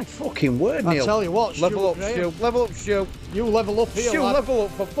 that's... My fucking word, I Neil. tell you what, level up, Graham. Stu. Level up, Stu. You level up here, Stu, lad. level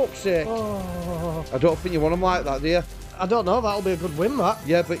up, for fuck's sake. Oh. I don't think you want him like that, do you? I don't know, that'll be a good win, that.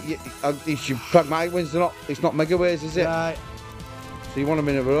 Yeah, but it's your pragmatic wins, they're not, it's not mega ways, is it? Right. So you want them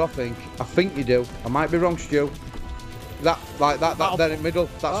in a row, I think. I think you do. I might be wrong, Stu. That there in the middle,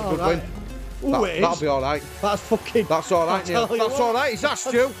 that's a good win. Ooh, it is. That'll be alright. That's fucking... That's alright, Neil. That's alright. Is that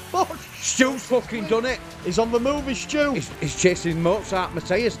Stu? Stu's fucking done it. He's on the move, is Stu. He's chasing Mozart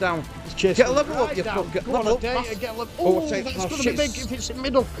Mateus down. He's chasing get a level up, you fuck. Get level up. Get a level. Oh, That's going to be big if it's in the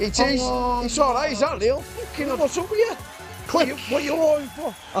middle. It is. It's alright, is that, Neil? Fucking what's up with you? Click. What are you wanting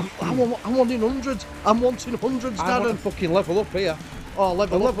for? I'm wanting hundreds. I'm wanting hundreds, Darren. I want to fucking level up here. Oh,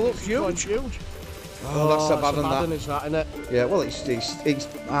 level up's huge. Oh, that's a bad one, is that, isn't it? Yeah, well, it's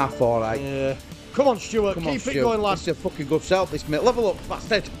half alright. Yeah. Come on, Stuart. Keep it going, lad. It's a fucking good self, this mate. Level up,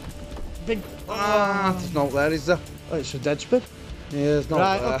 bastard. Big. It's not there, is there? Oh, it's a dead spin. Yeah, it's not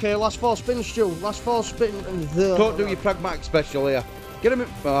right, there. okay, last 4 spins, Stu. Last 4 spins. Don't do your pragmatic special here. Get him in.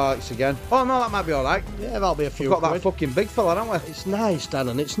 Oh, it's again. Oh, no, that might be alright. Yeah, that'll be a few. We've got that fucking big fella, haven't we? It's nice,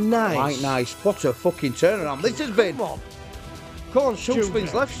 Darren. It's nice. Right, nice. What a fucking turnaround this has been. Come on, Stu. 2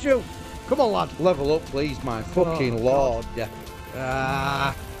 spins left, Stu. Come on, lad. Level up, please, my fucking lord. Yeah.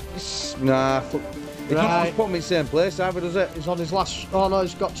 Nah, fuck. It doesn't put him in the same place either, does it? He's on his last... Oh, no,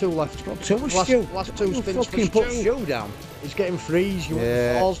 he's got 2 left. He's got 2 with Stu. Last 2 spins fucking for put Stu down. He's getting freeze. You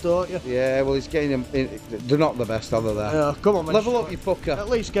want balls, don't you? Yeah, well, he's getting them... They're not the best, are they, there? Come on, man. Level up, you fucker. At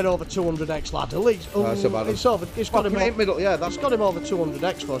least get over 200x, lad. At least... Oh, that's a bad one. It's over... It's got him over... Middle, yeah, that's... It's got him over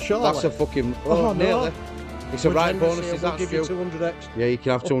 200x for sure. That's a fucking... Oh, nearly. no. It's a right bonus, is that, Stu? Stu? 200x. Yeah, you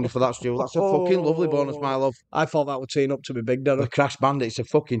can have 200 for that, Stu. That's a fucking lovely bonus, my love. I thought that would team up to be big, Darren. The Crash Bandits have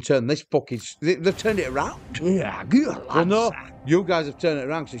fucking turned this fucking... They've turned it around. Yeah, good lads. Well, no, you guys have turned it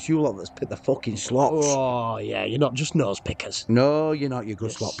around because it's you lot that's picked the fucking slots. Oh, yeah, you're not just nose pickers. No, you're not, you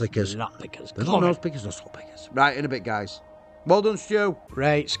good slot pickers. Slot pickers. They're not nose pickers, they're slot pickers. Right, in a bit, guys. Well done, Stu.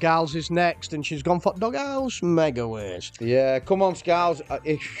 Right, Scals is next, and she's gone for Doghouse Mega Ways. Yeah, come on, Scals.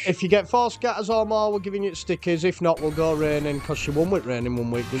 If you get 4 scatters or more, we're giving you stickers. If not, we'll go raining, because she won with raining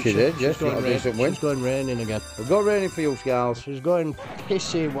 1 week, didn't she? She did, yes. She's going raining again. We'll go raining for you, Scals. She's going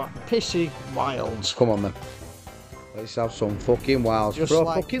pissy wilds. Come on, then. Let's have some fucking wilds. Just Throw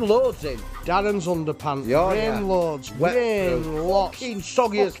like fucking loads in. Darren's underpants. Rain loads. Wet rain through. lots. Fucking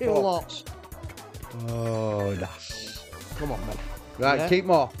soggy as fuck. Lots. Oh, that's... Come on, man. Right, Yeah. keep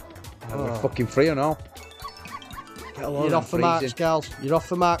more. We're fucking free or no? You're off the mark, Scals. You're off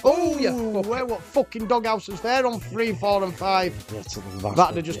the mark. Oh, you where what fucking Doghouse is there on 3, 4 and 5?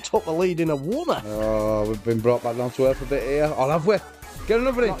 That'd have just took the lead in a wooner. Oh, we've been brought back down to earth a bit here. Or have we? Get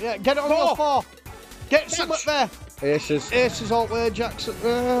another in. Yeah, get it on your 4. Get something there. Aces. Aces all the way, Jackson.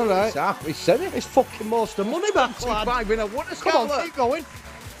 All right. It's half. He said it. It's fucking most of money back, lad. Come on, keep going.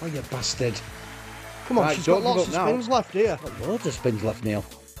 Oh, you bastard. Come on, Right, she's got lots of spins left here. Got loads of spins left, Neil.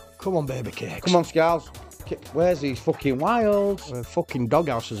 Come on, baby cakes. Come on, Scals. Where's these fucking wilds? Fucking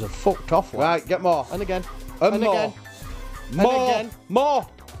Doghouses are fucked off, lad. Right, get more. And again. And more. Again. More. And again. More.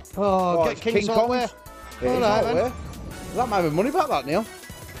 Oh, get King's all the way. All right, then. That might be money back, that, Neil.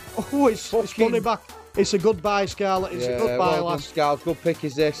 Oh, it's money back. It's a good buy, Scarlett. It's a good buy, well lad. done, Scals. Good pick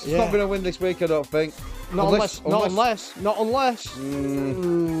is this. It's not been a win this week, I don't think. Not unless.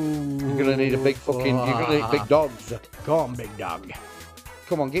 You're gonna need a big fucking. You're gonna need big dogs. Come on, big dog.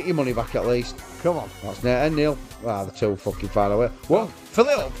 Come on, get your money back at least. Come on. That's net and Neil. Ah, they're too fucking far away. Well, fill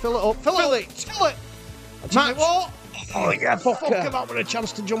it up. Fill it up. Fill it. Match. What? Oh yeah, Fuck him out with a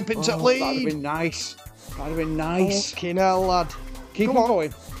chance to jump into lead. That'd have been nice. That'd have been nice. Fucking hell, lad. Keep them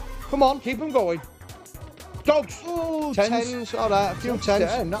going. Come on. Keep them going. Dogs. Oh, tens. tens. All right, a few tens.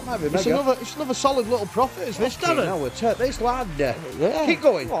 That might be It's another solid little profit, is this, Darren? No, we'll take this lad. Yeah. Keep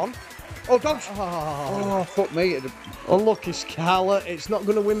going. Come on. Oh, dogs. Oh, fuck me. Unlucky, Scarlett. It's not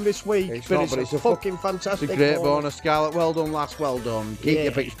going to win this week, but it's a fucking fantastic It's a great bonus, Scarlett. Well done, lass. Well done. Keep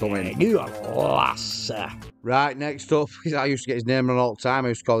your picks coming. You are lass. Right, next up, I used to get his name wrong all the time. I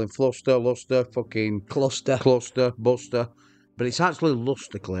used to call him Fluster, Luster, fucking... Cluster, Buster. But it's actually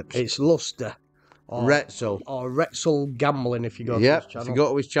Luster Clips. It's Luster. Retzel. Or Retzel Gambling if you go to his channel. If you go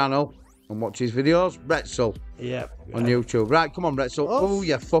to his channel and watch his videos, Retzel. On YouTube. Right, come on, Retzel. Oh,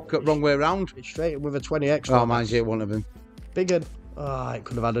 you fuck up, wrong way around. It's straight in with a 20x. Oh, mine's here, one of them. Big un. Oh, it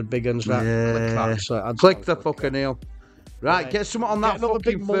could have added big uns, right? Yeah. Click the fucker, Neil. Right, get something on that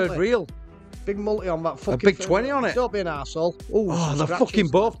fucking third reel. Big multi on that fucking... A big 20 on it. Don't be an arsehole. Oh, they're fucking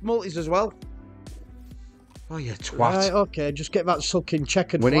both multis as well. Oh, you twat. Right, okay, just get that sucking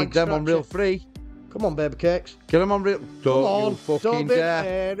check and we need them on reel free. Come on, baby cakes. Get him on real. Don't Come on. you fucking Don't be dare.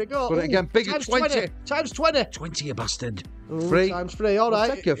 there we go. Put it again. Bigger, Times 20. Times 20. 20, you bastard. Ooh, Free. Times 3. All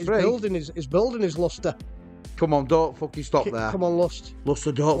right. take your He's free. building his luster. Come on, don't fucking stop there. Come on, lust.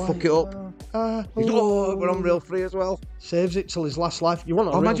 Luster, don't fuck it up. Oh, we're on real free as well. Saves it till his last life. You want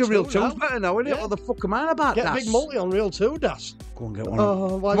it Oh, on imagine real two 2's now? better now, innit? Yeah. What the fuck am I about, Get a Das? big multi on real 2, Das. Go and get one.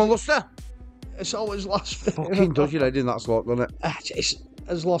 Oh, why Come on, is Luster. it's always last. Fucking does your head in that slot, doesn't it? It's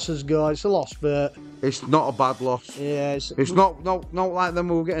as lost as go. It's a loss, but It's not a bad loss. yeah, It's not like them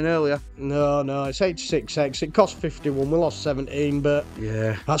we were getting earlier. no. It's 86x. It cost 51. We lost 17, but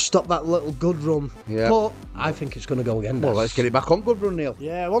Yeah. I stopped that little good run. Yeah. But I think it's going to go again. Well, Das. let's get it back on good run, Neil.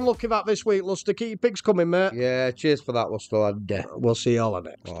 Yeah, one lucky back this week, Luster. Keep your pigs coming, mate. Yeah, cheers for that, Luster, lad. We'll see you all on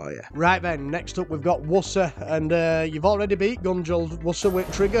next. Oh, yeah. Right then, next up we've got Wusser, and you've already beat Gunjul Wusser with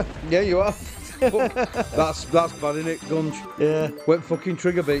Trigger. Yeah, you are. that's bad, innit, Gunge? Yeah, When fucking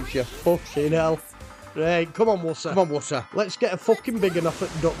Trigger beats you. fucking hell. Right, come on, Wusser. Come on, Wusser. Let's get a fucking big enough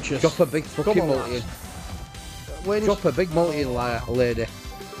at Duchess. Drop a big fucking Come on, multi in. lads. Wins. Drop a big multi in, lady.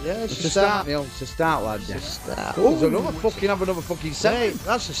 Yeah, it's It's a a start, start. Neil. It's a start, lad. Start. Oh, there's Ooh, another fucking, have another fucking set. Hey,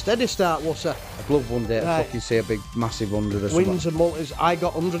 that's a steady start, Wusser. I'd love one day to Right. fucking see a big, massive 100 or something. Wins and multis. I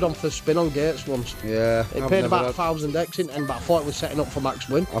got 100 on first spin on Gates once. Yeah. It I've paid never about had- 1,000x in, and but I thought it was setting up for max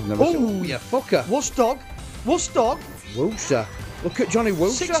win. I've never Ooh. seen. Oh, you fucker. Wustog. Wustog. Wooster. Look at Johnny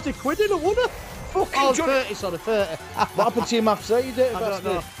Wooster. 60 quid in a wooder. Fucking Oh, Johnny. 30, sorry, 30. What happened to your maths there, you dirty I don't bastard?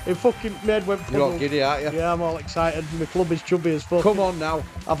 know. It fucking made went You're all puzzled. giddy, aren't you? Yeah, I'm all excited. My club is chubby as fuck. Come on now.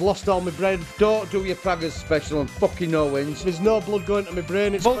 I've lost all my brain. Don't do your Praggers special and fucking no wins. There's no blood going to my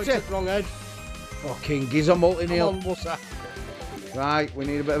brain. It's Multi. going to the wrong head. Fucking giz a multi, Come Neil. on, Wusser. Right, we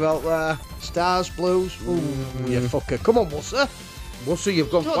need a bit of help there. Stars, blues. Ooh, you fucker. Come on, Wusser. Wusser, you've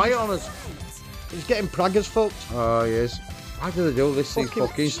gone Don't- quiet on us. He's getting Praggers fucked. Oh, he is. Why do they do this, these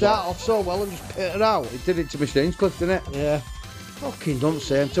fucking start stuff? off so well and just pit it out. He did it to Mr. Hinchcliffe, didn't it? Yeah. Fucking don't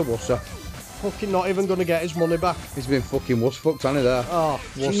say him to Wusser. Fucking not even going to get his money back. He's been fucking wuss-fucked, hasn't he, there? Oh,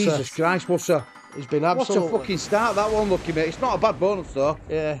 Wusser. Jesus Christ, Wusser. He's been What a absolutely... fucking start that one, lucky mate. It's not a bad bonus, though.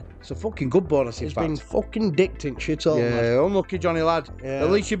 Yeah. It's a fucking good bonus, in He's fact. been fucking dicked in shit all night. Yeah, unlucky Johnny lad. Yeah. At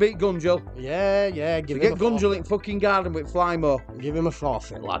least you beat Gunjul. Yeah. You Give him get a Gunjul forfeit. in fucking garden with Flymo. Give him a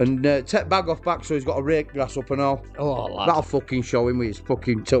forfeit, lad. And take bag off back so he's got a rake grass up and all. Oh, lad. That'll fucking show him with his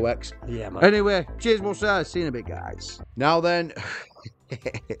fucking 2x. Yeah, man. Anyway, cheers, Musa. See you in a bit, guys. Now then,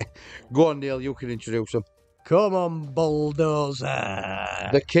 go on, Neil. You can introduce him. Come on, bulldozer.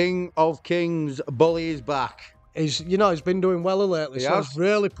 The King of Kings, Bully, is back. He's been doing well lately, He so has. he's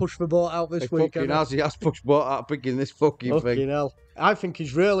really pushed the boat out this He week. fucking hasn't has. He has pushed boat out picking this fucking he? thing. Fucking hell. I think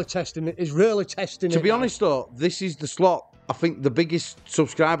he's really testing it. He's really testing it. To be now. honest, though, this is the slot. I think the biggest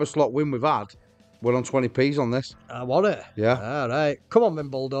subscriber slot win we've had. We're on 20p's on this. I want it. Yeah. All right. Come on, then,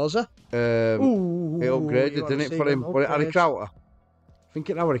 bulldozer. It Ooh. upgraded, you wanna didn't it, see for him? them Was it Harry upgrades? Crowter? I think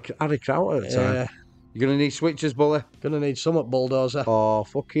it was Harry Crowter at the time. Yeah. You're going to need switches, Bully. Gonna need some at bulldozer. Oh,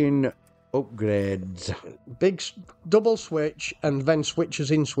 fucking upgrades. Big double switch and then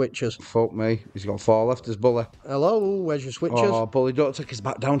switches in switches. Fuck me. He's got 4 left as Bully. Hello, where's your switches? Oh, Bully, don't take us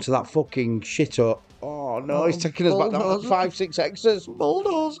back down to that fucking shit up. Oh, no, he's taking us back down to Bulldozer. 5, 6 X's.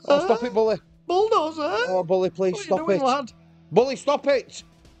 Bulldozer. Oh, stop it, Bully. Bulldozer. Oh, Bully, please what stop you doing, it. lad? Bully, stop it.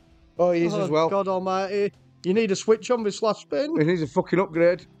 Oh, he is Oh, as well. God almighty. You need a switch on this last spin. He needs a fucking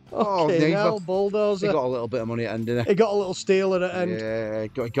upgrade. Oh, Okay, neither. hell, He bulldozer. got a little bit of money at the end, didn't he? He got a little steal at the end. Yeah,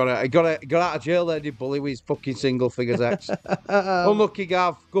 he got out of jail there, did Bully, with his fucking single figures X. Unlucky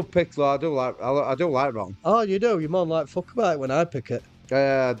Gav, good pick though. I do like Ron. Oh, you do? You're more like fuck about it when I pick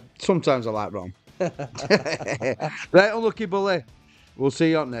it. Sometimes I like Ron. Right, unlucky Bully. We'll see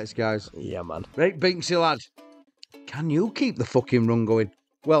you on next, guys. Yeah, man. Right, Binksy lad. Can you keep the fucking run going?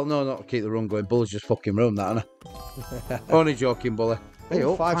 Well, no, not keep the run going. Bully's just fucking ruined that, hasn't he? Only joking, Bully. Hey,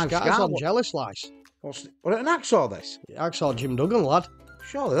 Ooh, up, 5 scatters on What- jelly slice. What's it an Axor this? I saw Jim Duggan, lad.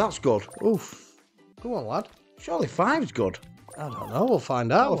 Surely that's good. Oof. Go on, lad. Surely 5's good. I don't know. We'll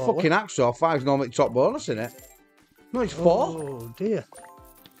find out. Oh, won't we? fucking Axor, 5's normally top bonus, isn't it? No, it's 4. Oh, dear.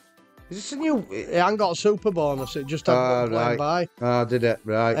 Is this a new... It ain't got a super bonus. It just had one playing by. Ah, did it?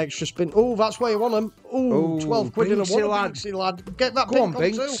 Right. Extra spin. Oh, that's where you want them. Oh, Ooh, 12 quid in a Binksy one. lad. Binksy lad. Get that Go pink on, on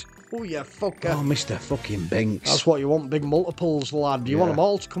Binks. too. Oh, you fucker. Oh, Mr. fucking Binks. That's what you want, big multiples, lad. You want Yeah. them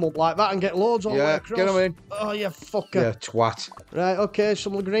all to come up like that and get loads all the way Yeah, across. get them in. Oh, you fucker. Yeah, twat. Right, okay,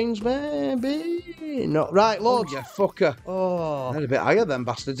 some of the greens, maybe. No, right, Oh, loads. you fucker. Oh, They're a bit higher than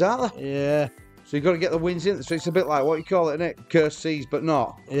bastards, aren't they? yeah, So you've got to get the wins in. So it's a bit like, what you call it, innit? Cursed seas, but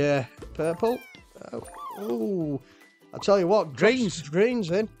not. yeah. Purple. Oh, I tell you what, Greens.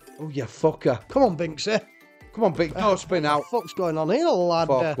 Greens in. Oh, you fucker. Come on, Binksy. Come on, Big. No spin out. What the fuck's going on here, lad?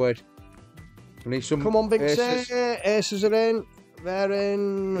 4 quid. We need some. Come on, big aces. aces are in. They're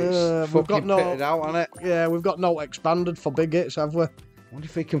in. It's We've got fucking no. pitted out, hasn't it? Yeah, we've got no expanded for big hits, have we? I wonder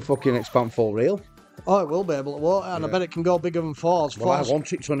if we can fucking expand full real. Oh, it will be able to, won't it? And I bet it can go bigger than fours. Well, I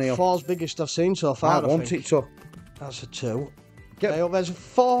want it to, Neil. Four's biggest I've seen so far. I want it to. That's a 2. Get- Hey, oh, there's a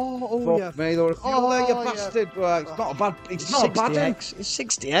 4. Oh, Fuck yeah. me, there were a few Oh, there, you yeah. bastard. Well, it's not a bad. It's not a bad one. It's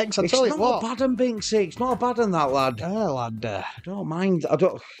 60x, I It's tell you not what. a bad one, Binksy. It's not a bad one, that lad. Lad. I don't mind. I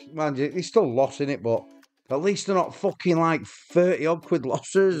don't mind. He's still lost in it, but at least they're not fucking like 30 odd quid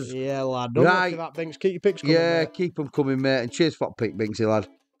losses. Yeah, lad. Don't Right. look at that, Binks. Keep your picks coming, Yeah, mate. keep them coming, mate. And cheers for that pick, Binksy lad.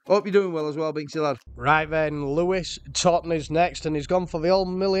 Hope you're doing well as well, Binksy lad. Right then, Lewis Totten is next, and he's gone for the old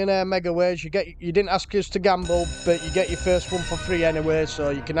millionaire mega wage. You didn't ask us to gamble, but you get your first one for free anyway, so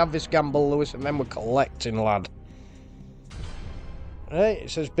you can have this gamble, Lewis, and then we're collecting, lad. Right,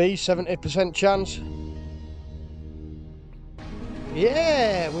 it says B, 70% chance.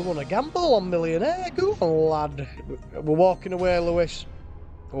 Yeah, we want to gamble on millionaire. Go on, lad. We're walking away, Lewis.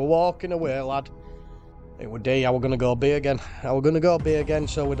 We're walking away, lad. It would D. I were going to go B again. I were going to go B again,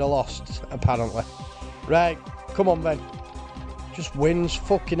 so we'd have lost, apparently. Right, come on, then. Just wins.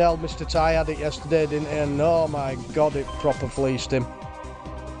 Fucking hell, Mr. Ty had it yesterday, didn't he? And oh my God, it proper fleeced him.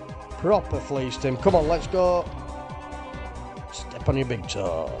 Proper fleeced him. Come on, let's go. Step on your big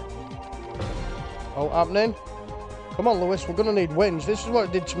toe. Oh, happening? Come on, Lewis, we're going to need wins. This is what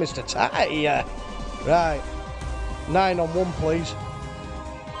it did to Mr. Ty. Yeah. Right. 9 on 1, please.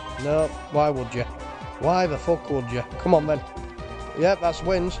 No, why would you? Why the fuck would you? Come on, then. Yep, that's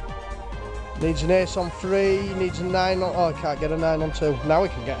wins. Needs an ace on 3. Needs a 9 on... Oh, I can't get a 9 on 2. Now we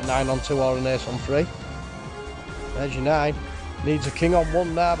can get a 9 on 2 or an ace on 3. There's your 9. Needs a king on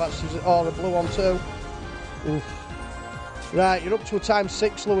 1 now. That's or a blue on 2. Oof. Right, you're up to a times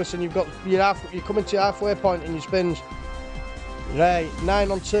 6, Lewis, and you're coming to your halfway point in your spins. Right,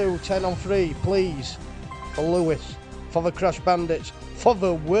 9 on 2, 10 on 3, please. For Lewis. For the Crash Bandits. For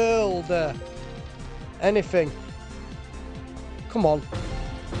the world. Anything. Come on.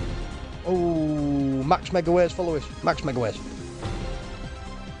 Oh, max mega ways for Lewis. Max mega ways.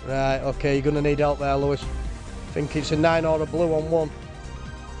 Right, okay, you're going to need help there, Lewis. I think it's a 9 or a blue on 1.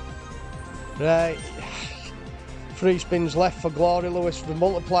 Right. 3 spins left for glory, Lewis. The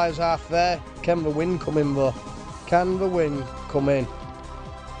multiplier's half there. Can the win come in, though? Can the win come in?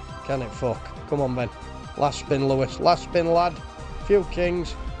 Can it fuck? Come on, Ben. Last spin, Lewis. Last spin, lad. Few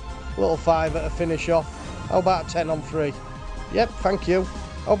kings. Little 5 at a finish off. How about a 10 on 3? Yep, thank you.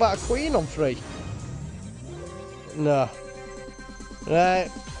 How about a queen on 3? No. Right.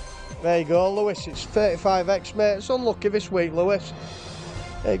 There you go, Lewis. It's 35x, mate. It's unlucky this week, Lewis.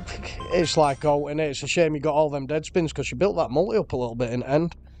 It's like out, innit? It's a shame you got all them dead spins because you built that multi up a little bit in the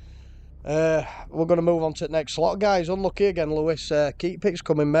end. We're going to move on to the next slot, guys. Unlucky again, Lewis. Keep picks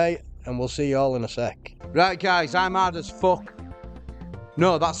coming, mate, and we'll see you all in a sec. Right, guys, I'm hard as fuck.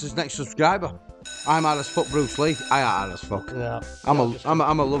 No, that's his next subscriber. I'm hard as fuck, Bruce Lee. I am hard as fuck. Yeah. I'm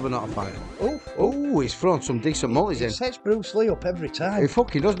a lover, not a fighter. Oh, he's thrown some decent multis in. He sets Bruce Lee up every time. He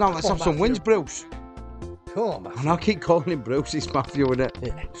fucking does now. Let's have some wins, Bruce. Come on, man. And I keep calling him Bruce. It's Matthew, isn't it?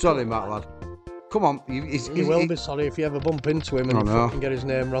 Yeah. Sorry, Matt, lad. Come on. You will be sorry if you ever bump into him and you fucking get his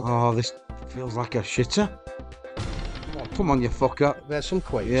name wrong. Oh, this feels like a shitter. Come on, you fucker. There's some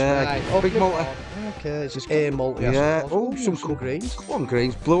quick. Yeah, right, big multi. Okay, it's just A multi. Yeah. Oh, Some greens. Come on,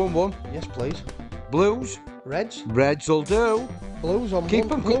 greens. Blue on 1. Yes, please. Blues. Reds. Reds will do. Blues on Keep 1.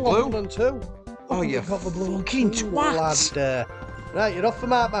 them blue. On 1 and 2. Oh, you got the blue fucking too, twat. Lad. Right, you're off the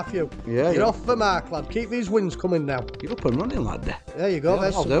mark, Matthew. Yeah, You're off the mark, lad. Keep these wins coming now. You're up and running, lad. There you go. Yeah,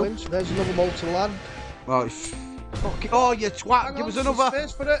 There's I'll some do. wins. There's another multi, lad. Oh, oh, you twat. Hang Give on, us there's another.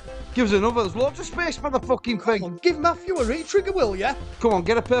 space for it. Give us another. There's loads of space for the fucking thing. Come on, give Matthew a re-trigger, will ya? Come on,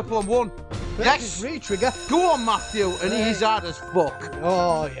 get a purple on 1. Yes. Re-trigger. Go on, Matthew. And he is hard as fuck.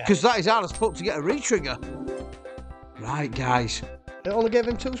 Oh, yeah. Because that is hard as fuck to get a re-trigger. Right, guys. It only gave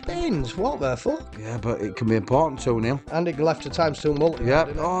him 2 spins. What the fuck? Yeah, but it can be important, 2-0. And it left a times 2 multi. Yeah.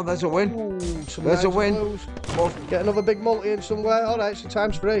 didn't it? Oh, there's a win. Ooh, some There's a nice win. blues. Oh, Get another big multi in somewhere. All right, it's a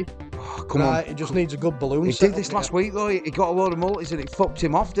times 3. come Right, on. he just needs a good balloon. He set did this up, last week, though. He got a load of multis and it fucked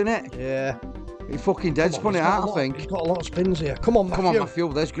him off, didn't it? Yeah. He fucking dead spun it out, I think. He's got a lot of spins here. Come on, Matthew. Come on,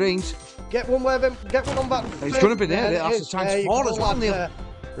 Matthew. There's greens. Get one where them. Get one on back. It's going to be there. There it That's is. a times There you 4 go, as well, lad, Neil. there.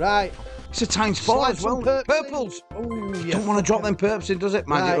 Right. It's a times 4 Slide as well. some Purples. Oh, yeah. Don't want to drop them purps in, does it?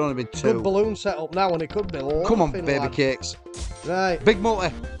 Mind Right. it only be 2. Good balloon set up now, and it could be. Come on, laughing, baby lad. cakes. Right. Big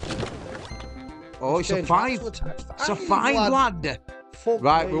multi. Oh, it's a Change 5. back to a times It's a 5, lad. Fuck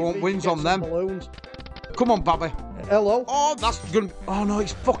Right, me, we want if he wins can on get some them. balloons. Come on, Bobby. Hello. Oh, that's gonna. Oh no,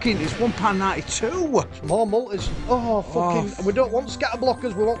 it's £1.92. It's more multis. Oh, fucking. We don't want scatter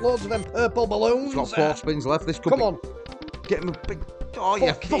blockers. We want loads of them purple balloons. It's got 4 spins left. This could Come be... on. Get him a big. Oh,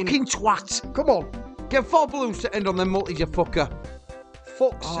 you fucking twat. Come on. Get 4 balloons to end on them multis, you fucker.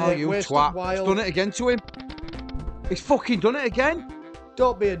 Fuck's sake, you wasted twat. wild. He's done it again to him. He's fucking done it again.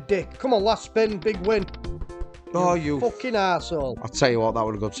 Don't be a dick. Come on, last spin, big win. Oh, you fucking arsehole. I'll tell you what, that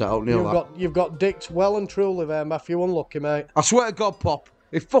would have got set out. You've got dicked well and truly there, Matthew. Unlucky, mate. I swear to God, Pop,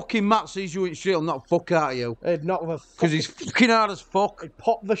 if fucking Matt sees you in street, he'll knock fuck out of you. He'd knock the fuck. Because he's fucking hard as fuck. He'd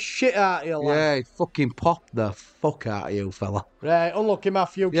pop the shit out of you, lad. Yeah, he'd fucking pop the fuck out of you, fella. Right, unlucky,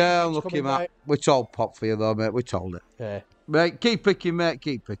 Matthew. Yeah, unlucky, Matt. Mate. We told Pop for you, though, mate. We told it. Yeah. Mate, keep picking, mate.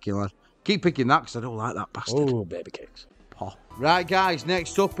 Keep picking, lad. Keep picking that, because I don't like that bastard. Oh, baby cakes. Pop. Right, guys,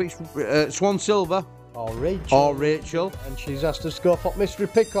 next up, it's Swan Silver. Or Rachel. And she's asked us to go pop mystery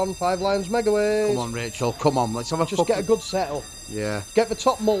pick on 5 Lions Megaways. Come on, Rachel. Come on. Let's have a Just get a good setup. Yeah. Get the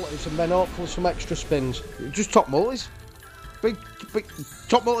top multis and then hopefully some extra spins. Just top multis. Big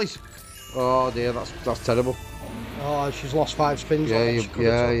top multis. Oh dear, that's terrible. Oh, she's lost 5 spins. Yeah, you could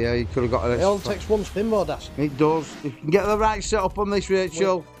have got an extra. It only takes 1 spin more, Das. It does. You can get the right setup on this,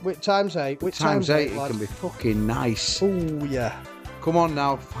 Rachel. With times 8. With times 8, lad. it can be fucking nice. Oh, yeah. Come on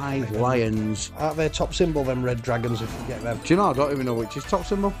now, 5 lions. Aren't they top symbol, them red dragons, if you get them? Do you know, I don't even know which is top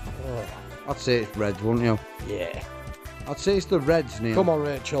symbol. Oh. I'd say it's red, wouldn't you? Yeah. I'd say it's the reds, Neil. Come on,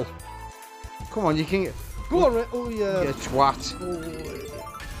 Rachel. Come on, you can get... Go on, Rachel. Oh, yeah. You twat. Oh,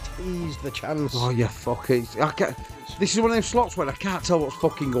 tease the chance. Oh, you fuck it. This is one of them slots where I can't tell what's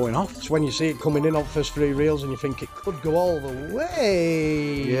fucking going off. It's when you see it coming in on first 3 reels and you think it could go all the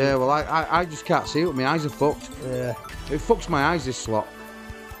way. Yeah, well, I just can't see it. My eyes are fucked. Yeah. It fucks my eyes, this slot.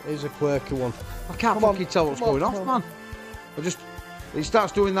 Here's a quirky one. I can't fucking tell what's going off, man. It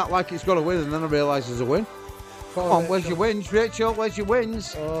starts doing that like it's got to win, and then I realise there's a win. Come on, where's your wins, Rachel? Where's your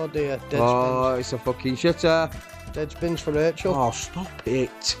wins? Oh dear, dead spins. It's a fucking shitter. Dead spins for Rachel. Oh, stop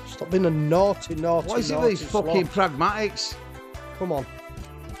it. Stop being a naughty. What is it with these fucking pragmatics? Come on.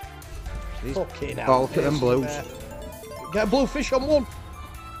 Fucking hell. Oh, look at them blues. Get a blue fish on 1.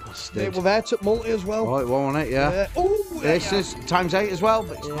 It was there, took multi as well. Oh, it won it, yeah. This is times 8 as well,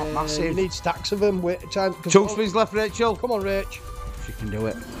 but it's not massive. You need stacks of them. 2 spins left, Rachel. Come on, Rach. She can do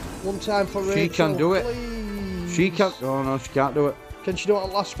it. 1 time for Rachel. She can do it. Please. She can. Oh no, she can't do it. Can she do it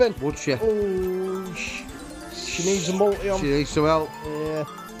on last spin? Would she? Oh, she needs a multi on. She needs some help. Yeah.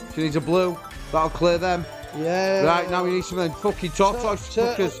 She needs a blue. That'll clear them. Yeah. Right, now we need some of them fucking tortoise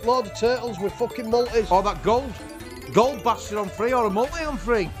fuckers. Load of turtles with fucking multis. Oh, that gold. Gold bastard on free or a multi on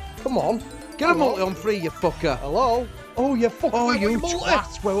free. Come on. Get a multi on free, you fucker. Hello? Oh, you fucking you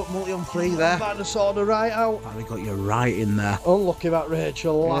twat. Well, multi on free there. I've had to sort her right out. Oh, they got you right in there. Unlucky that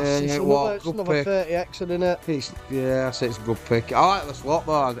Rachel, lass. Yeah, It's another 30x, isn't it? Yeah, I say it's a good pick. I like the slot,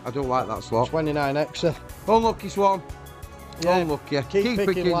 though. I don't like that slot. 29x. Unlucky Swan. Yeah. Unlucky. Keep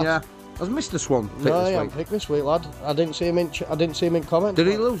picking, yeah. Has Mr. Swan picked no, this I week? haven't picked this week, lad. I didn't see him in comments. Did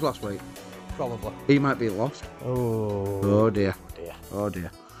he lose last week? Probably. He might be lost. Oh dear. Oh dear.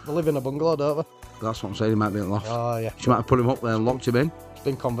 They live in a bungalow, don't they? That's what I'm saying, he might be lost. Oh, yeah. She might have put him up there and locked him in. It's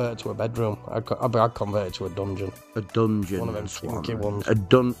been converted to a bedroom. I'd converted to a dungeon. A dungeon. One of them kinky ones.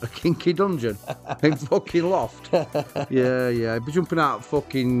 A kinky dungeon? In fucking loft? Yeah. He'd be jumping out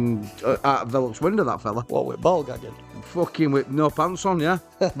fucking out of Velux window, that fella. What, with ball gagging? Fucking with no pants on, yeah?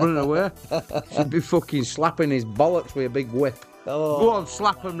 Running away. She'd be fucking slapping his bollocks with a big whip. Oh. Go on,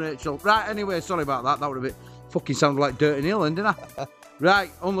 slap him, Rachel. Right, anyway, sorry about that. That would have been fucking sounded like Dirty Neil, didn't I?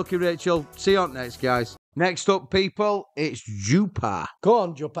 Right, unlucky Rachel. See you on next, guys. Next up, people, it's Jupa. Go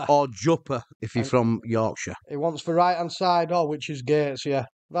on, Jupper. Or Jupper, if you're from Yorkshire. He wants the right-hand side, which is Gates, yeah.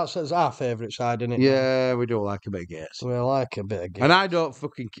 That's our favourite side, isn't it? Yeah, we do like a bit of Gates. We like a bit of Gates. And I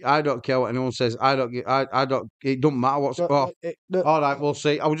don't care what anyone says. I don't, it doesn't matter what's, all right, we'll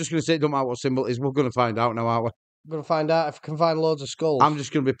see. I was just going to say it don't matter what symbol it is. We're going to find out now, aren't we? We're going to find out if we can find loads of skulls. I'm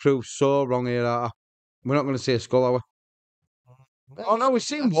just going to be proved so wrong here, aren't I? We're not going to see a skull, are we? Oh, no, we've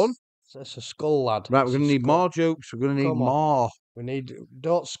seen one. It's a skull, lad. Right, we're going to need more jukes. We're going to need more.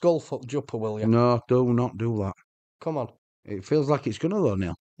 Don't skull fuck Jupper, will you? No, do not do that. Come on. It feels like it's going to, though,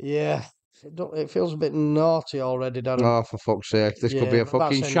 Neil. Yeah. It feels a bit naughty already, doesn't it? Oh, for fuck's sake. This could be a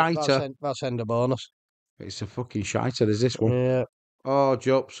fucking shiter. That's end of bonus. It's a fucking shiter, is this one? Yeah. Oh,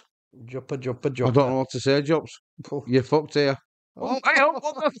 Jups. Jupper. I don't know what to say, Jups. You're fucked here. Oh,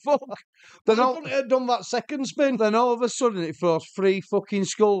 what the fuck? Then I couldn't have done that second spin. Then all of a sudden it throws 3 fucking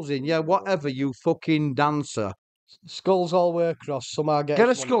skulls in. Yeah, whatever, you fucking dancer. Skulls all the way across. Somehow get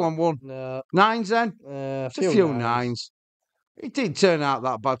a skull on 1. No. 9s then? A few nines. It did turn out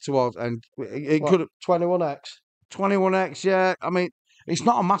that bad towards, and it could have 21x. 21x. Yeah, I mean, it's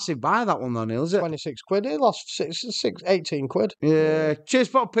not a massive buy that one though, Neil, is it? 26 quid. He lost 18 quid. Yeah. Cheers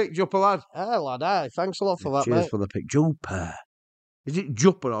for the pick, Jupper lad. Aye, lad. Aye. Thanks a lot for that, Cheers mate. for the pick, Jupper. Is it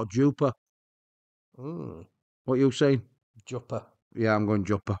Jupper or Juper? What you saying? Jupper. Yeah, I'm going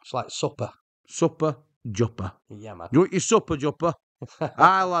Jupper. It's like supper. Supper, Jupper. Yeah, man. You want your supper, Jupper?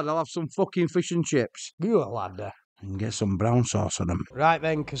 Aye, lad, I'll have some fucking fish and chips. Good lad. And get some brown sauce on them. Right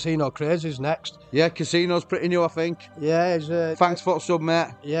then, Casino Crazy's next. Yeah, Casino's pretty new, I think. Yeah, he's Thanks for the sub, mate.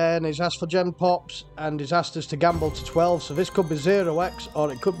 yeah, and he's asked for gem pops, and he's asked us to gamble to 12, so this could be 0x,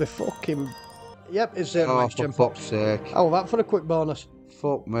 or it could be fucking... Yep, it's 0x Oh, gem for pops. fuck's sake. How about that for a quick bonus?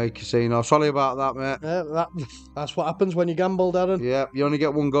 Fuck me, Casino. Sorry about that, mate. That's what happens when you gamble, Darren. Yeah, you only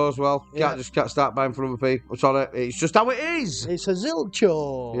get one go as well. Yeah. Can't start buying for other people. Sorry, it's just how it is. It's a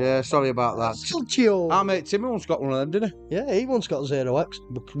zilcho. Yeah, sorry about that. Zilcho. Our mate Timmy once got one of them, didn't Yeah, he once got 0x.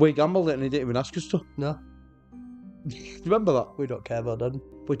 he? We gambled it and he didn't even ask us to. No, Do you remember that? we don't care about Darren.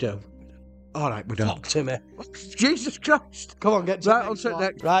 We do. All right, we don't. Fuck Timmy. Jesus Christ. Come on, get to Right, the on next to the one.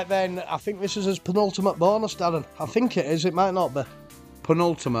 next. Right then, I think this is his penultimate bonus, Darren. I think it is, it might not be.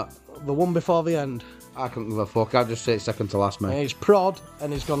 Penultimate. The one before the end. I couldn't give a fuck. I'd just say it's second to last, mate. He's prod,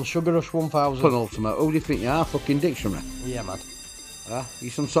 and he's gone Sugar Rush 1000. Penultimate. Who do you think you are? Fucking dictionary? Yeah, man. You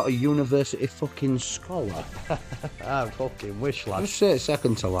some sort of university fucking scholar? I fucking wish, lad. Just say it's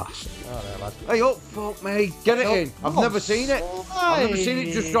second to last. Alright, lad. Hey, up, fuck me. Get it in. I've never seen it. I've never seen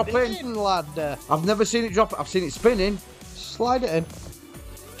it just drop in. Lad. I've never seen it drop. I've seen it spinning. Slide it in.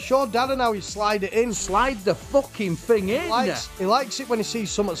 Show Darren how you slide it in. Slide the fucking thing in. He likes it when he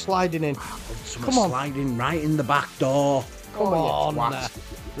sees something sliding in. Come on. Sliding right in the back door. Come on.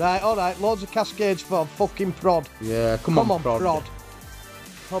 Right, alright, loads of cascades for fucking prod. Yeah, come on, prod. Prod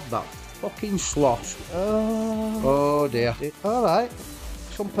that fucking slot. Oh dear. Alright.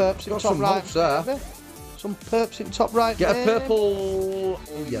 Some perps in Got top some right. notes there. Maybe. Some perps in top right. Get a maybe. purple.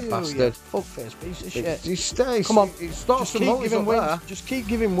 Oh, you bastard. Fuckface piece of shit. He stays. Come on. It starts Just some keep noise giving up wins. there. Just keep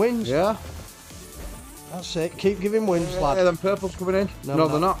giving wins. Yeah. That's it. Keep giving wins, lad. Yeah, them purples coming in. No,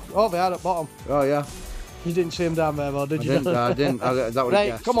 they're not. Oh, they are at bottom. Oh, yeah. You didn't see them down there, though, did you? I didn't. That would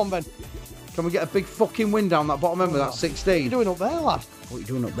Right, come on, Ben. Can we get a big fucking win down that bottom end with that 16? What are you doing up there, lad? What are you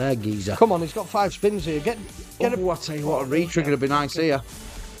doing up there, geezer? Come on, he's got 5 spins here. Get I tell you what, a re-trigger would be nice here.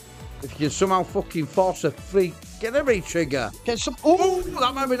 If you can somehow fucking force a free... Get a re-trigger. Get some... Ooh,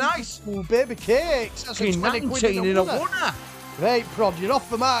 that might be nice. Ooh, baby cakes. That's a 20 quid 19 in a winner. winner. Right, Prod, you're off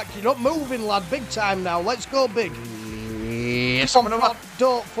the mark. You're not moving, lad. Big time now. Let's go big. Yes, Come on, Prod.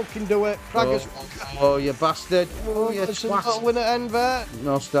 Don't fucking do it. Craggers. Oh, you bastard. Oh, you There's a little twat. winner end there.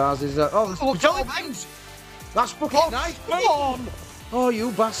 No stars, is there? Oh, Oh, jelly God. beans. That's fucking Oh, nice. come on. Oh,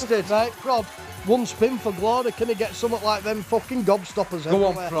 you bastard. Right, Prod. One spin for glory. Can he get something like them fucking gobstoppers Go on,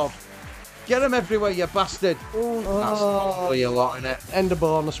 everywhere? Prod. Get them everywhere, you bastard. That's for you lot, innit? End of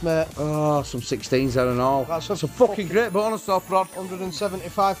bonus, mate. Oh, some 16s there and all. That's a fucking great bonus, though, Prod.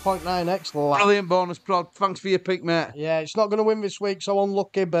 175.9x, lad. Brilliant bonus, Prod. Thanks for your pick, mate. Yeah, it's not going to win this week, so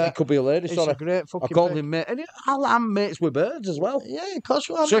unlucky, but It could be a lady, it's sorry. a great fucking I called pick. him mate. And I'm mates with birds as well. Yeah, of course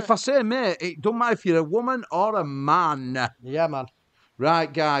you are, So mate. if I say mate, it don't matter if you're a woman or a man. Yeah, man.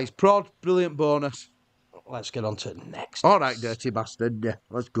 Right, guys. Prod, brilliant bonus. Let's get on to next. All right, dirty bastard.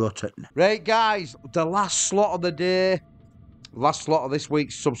 Let's go to it. Right, guys. The last slot of the day. Last slot of this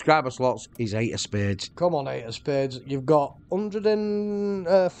week's subscriber slots is 8 of spades. Come on, 8 of spades. You've got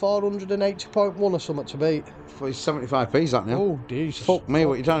 480.1 or something to beat. For 75p's that now. Oh, Jesus. Fuck me,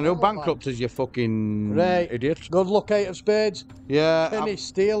 what you trying to do? Bankrupt as you fucking Right. idiot. Good luck, 8 of spades. Yeah, Penny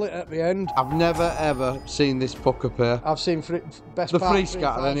steal it at the end. I've never ever seen this pucker pair. I've seen best The part free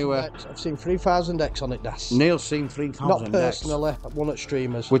scatter 3,000 anyway. X. I've seen 3,000x on it, Das. Neil's seen 3,000 Not decks. personally, one at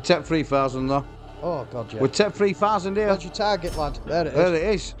streamers. We'd take 3,000 though. Oh, God, yeah. We'd take 3,000 here. Where's your target, lad? There it is. There it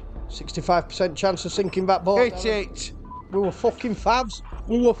is. 65% chance of sinking that boat. Hit Darren. it. We were fucking favs.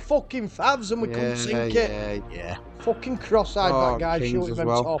 We were fucking favs and we couldn't sink it. Yeah. Fucking cross-eyed Oh, that guy kings shooting as them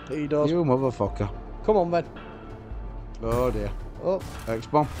well. torpedoes. You motherfucker. Come on, Ben. Oh dear. Oh,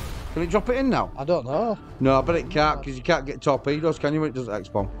 X-bomb. Can it drop it in now? I don't know. No, I bet it can't because you can't get torpedoes, can you, when it does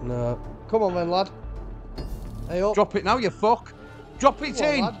X-bomb? No. Come on, then, lad. Hey, up. Drop it now, you fuck. Drop it Come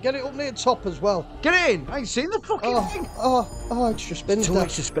on, in. lad. Get it up near the top as well. Get it in. I ain't seen the fucking thing. Oh, extra spins 2 there.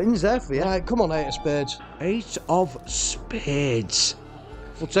 extra spins there for you. Right, come on, 8 of spades. 8 of spades.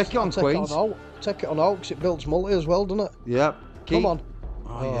 We'll take it on Take queens. it on out. Take it on out because it builds multi as well, doesn't it? Yep. Come on.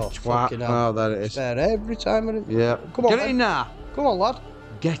 Oh, you twat. fucking hell. Oh, there it It's is. there every time. Yeah. Come on, Get it Ben. in there. Come on, lad.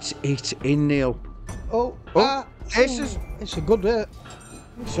 Get it in, Neil. Oh, Oh, aces. It's a good hit.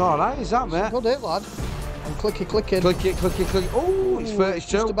 It's all right, is that, mate? Good hit, lad. I'm clicking. Click it. Oh, it's 32.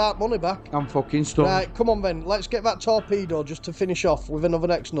 Just about money back. I'm fucking stunned. Right, come on then. Let's get that torpedo just to finish off with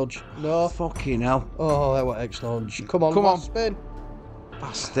another X nudge. No. Fucking hell. Oh, that was X nudge. Come on. Spin.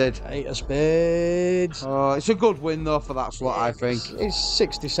 Bastard. 8 of spades. Oh, it's a good win though for that slot, I think. It's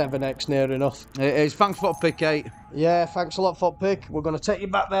 67x near enough. It is. Thanks for pick 8. Yeah, thanks a lot for pick. We're going to take you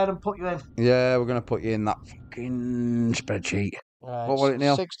back there and put you in. Yeah, we're going to put you in that fucking spreadsheet. Right, What was it,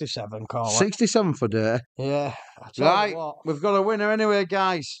 Neil? 67, call it. 67 for dirty. Yeah. Right, we've got a winner anyway,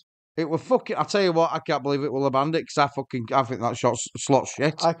 guys. It was fucking. I tell you what, I can't believe it was a bandit because I think that slot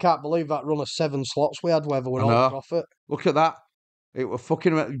shit. I can't believe that run of 7 slots we had, whether we're all profit. Look at that. It was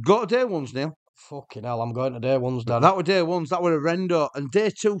fucking. Go to day ones, Neil. Fucking hell, I'm going to day ones, Dan. That were day ones. That were a rendo, and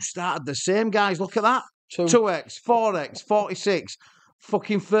day 2 started the same, guys. Look at that. 2x, 4x, 46,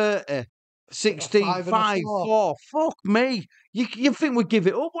 fucking 30, 16, 5, 4. Fuck me. You think we'd give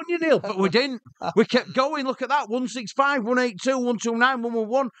it up, wouldn't you, Neil? But we didn't. We kept going. Look at that. 165, 182, 129,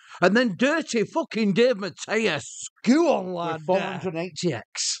 111. And then dirty fucking Dave Mateus. Go on, lad. 480x.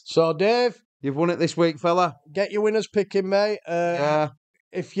 So, Dave. You've won it this week, fella. Get your winners picking, mate. Yeah.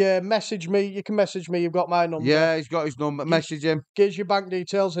 If you message me, you can message me. You've got my number. Yeah, he's got his number. Message him. Gives your bank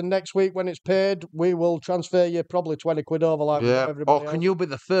details, and next week when it's paid, we will transfer you probably 20 quid over like everybody else. Can you be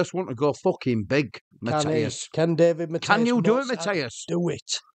the first one to go fucking big, Mateus? Can David Mateus? Can you do it, Mateus? Do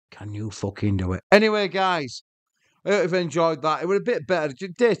it. Can you fucking do it? Anyway, guys, I hope you've enjoyed that. It was a bit better.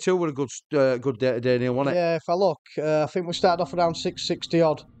 Day 2 was a good day today, Neil, wasn't it? Yeah, if I look, I think we started off around 660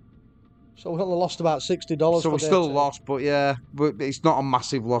 odd. So we only lost about $60. So we still lost, but yeah, it's not a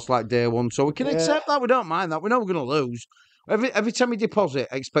massive loss like day 1. So we can accept that. We don't mind that. We know we're going to lose. Every time you deposit,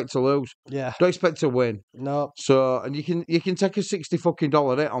 expect to lose. Yeah. Don't expect to win. No. So, and you can take a $60 fucking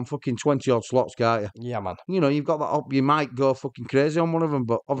hit on fucking 20 odd slots, can't you? Yeah, man. You know, you've got that up. You might go fucking crazy on one of them,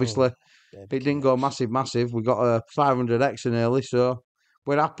 but obviously it didn't go massive. We got a 500x in early, so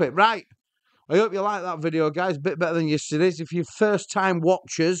we're happy. Right. I hope you like that video, guys. A bit better than yesterday's. If you're first time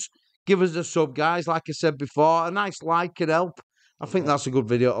watchers, give us a sub, guys. Like I said before, a nice like could help. I think that's a good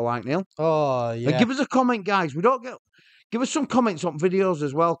video to like, Neil. Oh, yeah. And give us a comment, guys. Give us some comments on videos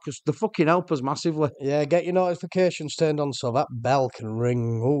as well, because they fucking help us massively. Yeah, get your notifications turned on so that bell can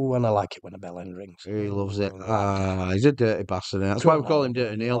ring. Oh, and I like it when a bell rings. He loves it. He's a dirty bastard. That's why we call him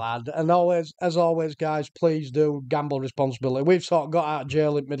Dirty Neil. Lad. And as always, guys, please do gamble responsibly. We've sort of got out of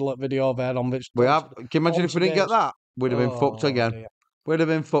jail in the middle of the video there on this. We have. Can you imagine if we didn't get that? We'd have been fucked again. Dear. We'd have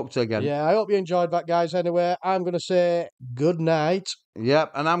been fucked again. Yeah, I hope you enjoyed that, guys. Anyway, I'm going to say good night.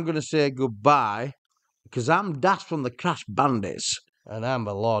 Yep, and I'm going to say goodbye, because I'm Dash from the Crash Bandits. And I'm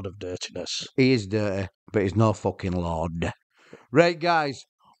the Lord of Dirtiness. He is dirty, but he's no fucking lord. Right, guys,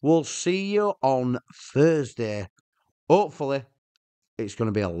 we'll see you on Thursday. Hopefully, it's going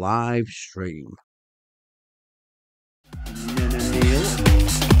to be a live stream.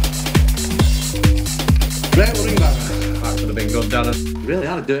 Right, we'll ring back. That could have been good, Dana. Really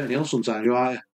had a dirty Neil sometimes, you are.